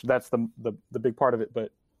 which that's the big part of it,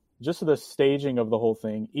 but just the staging of the whole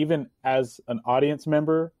thing. Even as an audience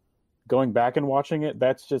member, going back and watching it,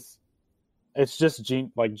 it's just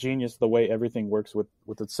genius the way everything works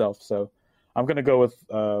with itself. So I'm going to go with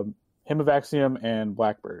Hymn of Axiom and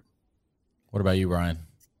Blackbird. What about you, Brian?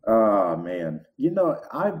 Oh, man.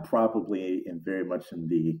 I'm probably very much in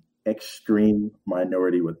the extreme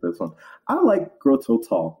minority with this one. I like Grow Till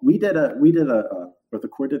Tall. The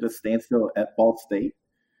Corps did a standstill at Ball State.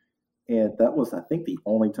 And that was, I think, the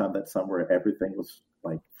only time that summer everything was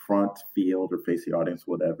like front field or face the audience,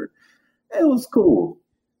 whatever. It was cool.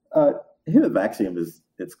 Hymn of Axiom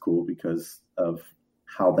it's cool because of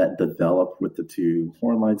how that developed with the 2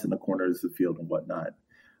 horn lines in the corners of the field and whatnot.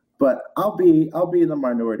 But I'll be in the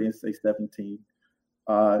minority and say 17.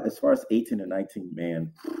 As far as 18 and 19,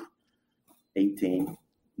 man, 18.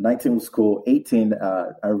 19 was cool. 18,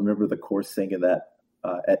 I remember the Corps singing that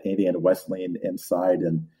at Indiana Wesleyan inside,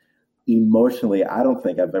 and emotionally, I don't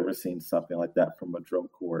think I've ever seen something like that from a drum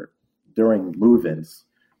corps during move-ins,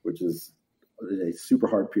 which is a super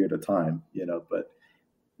hard period of time, but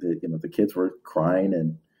the kids were crying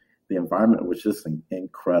and the environment was just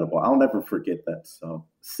incredible. I'll never forget that. So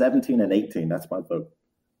 17 and 18, that's my vote.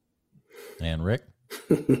 And Rick?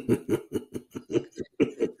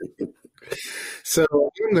 So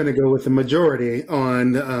I'm going to go with the majority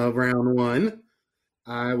on round 1.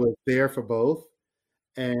 I was there for both,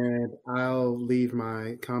 and I'll leave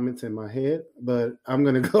my comments in my head, but I'm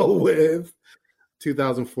going to go with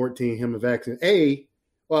 2014 Hymn of Axiom.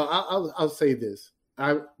 I'll say this.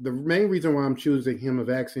 The main reason why I'm choosing Hymn of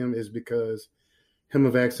Axiom is because Hymn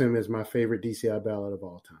of Axiom is my favorite DCI ballad of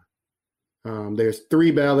all time. There's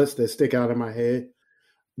 3 ballads that stick out in my head.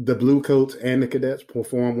 The Blue Coats and the Cadets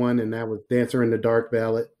performed one, and that was Dancer in the Dark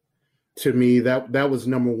ballad. To me, that was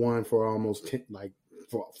number 1 for almost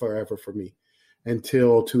forever for me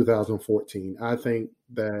until 2014. I think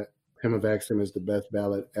that Hymn of Axiom is the best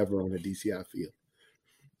ballad ever on the DCI field.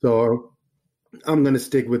 So I'm going to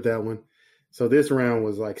stick with that one. So this round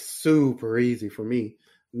was like super easy for me.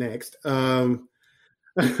 Next. As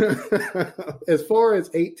far as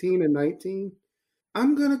 18 and 19,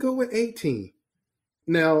 I'm going to go with 18.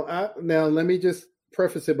 Now let me just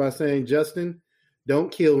preface it by saying, Justin,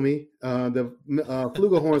 don't kill me. The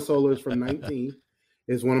flugelhorn soloist from 19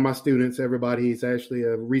 is one of my students. Everybody, he's actually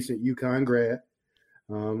a recent UConn grad.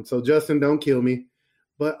 So Justin, don't kill me.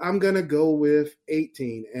 But I'm going to go with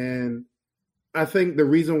 18. And I think the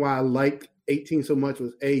reason why I liked 18 so much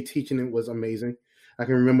was, teaching it was amazing. I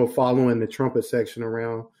can remember following the trumpet section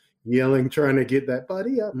around, yelling, trying to get that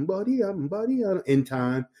buddy up in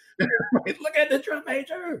time. Look at the drum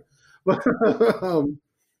major. But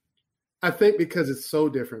I think because it's so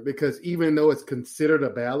different, because even though it's considered a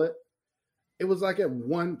ballad, it was like at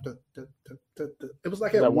one. It was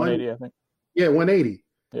like at 180, I think. Yeah, 180.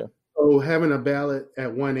 Yeah. So having a ballad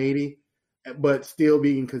at 180, but still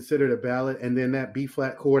being considered a ballad, and then that B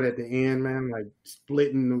flat chord at the end, man, like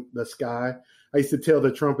splitting the sky. I used to tell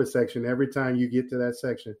the trumpet section, every time you get to that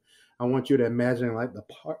section, I want you to imagine like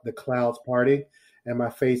the clouds parting, and my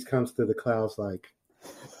face comes to the clouds like.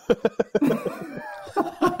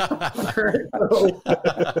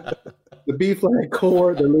 The B flat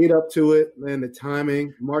chord, the lead up to it, and the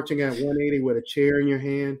timing, marching at 180 with a chair in your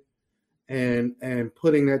hand, and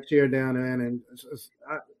putting that chair down, and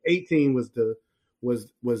 18 was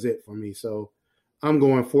it for me. So I'm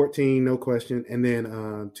going 14, no question, and then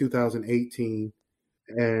 2018,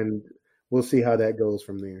 and we'll see how that goes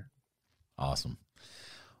from there. Awesome.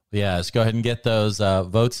 Yeah, let's go ahead and get those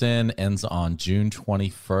votes in. Ends on June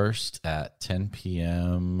 21st at 10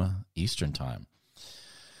 p.m. Eastern time.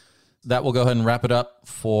 That will go ahead and wrap it up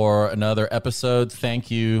for another episode.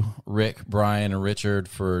 Thank you, Rick, Brian, and Richard,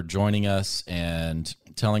 for joining us and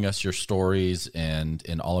telling us your stories and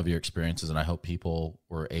all of your experiences. And I hope people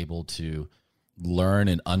were able to learn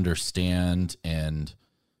and understand and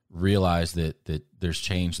realize that there's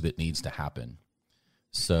change that needs to happen.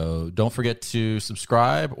 So don't forget to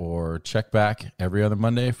subscribe or check back every other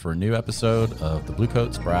Monday for a new episode of the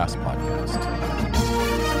Bluecoats Brass Podcast.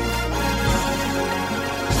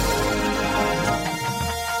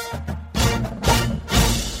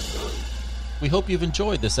 We hope you've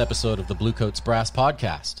enjoyed this episode of the Bluecoats Brass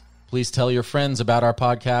Podcast. Please tell your friends about our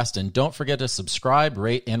podcast and don't forget to subscribe,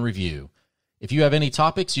 rate, and review. If you have any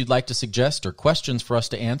topics you'd like to suggest or questions for us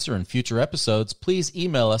to answer in future episodes, please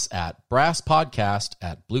email us at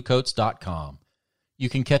brasspodcast@bluecoats.com. You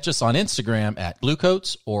can catch us on Instagram at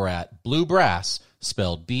Bluecoats or at Blue Brass,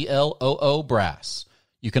 spelled BLOO Brass.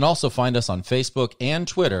 You can also find us on Facebook and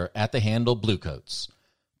Twitter at the handle Bluecoats.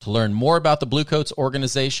 To learn more about the Bluecoats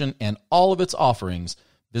organization and all of its offerings,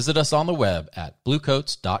 visit us on the web at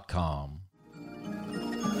bluecoats.com.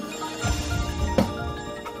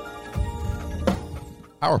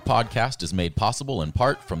 Our podcast is made possible in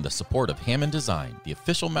part from the support of Hammond Design, the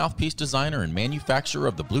official mouthpiece designer and manufacturer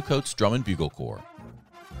of the Bluecoats Drum and Bugle Corps.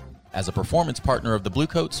 As a performance partner of the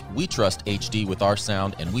Bluecoats, we trust HD with our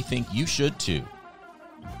sound, and we think you should too.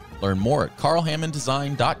 Learn more at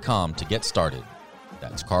carlhammonddesign.com to get started.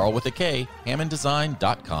 That's Carl with a K,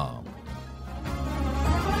 hammonddesign.com.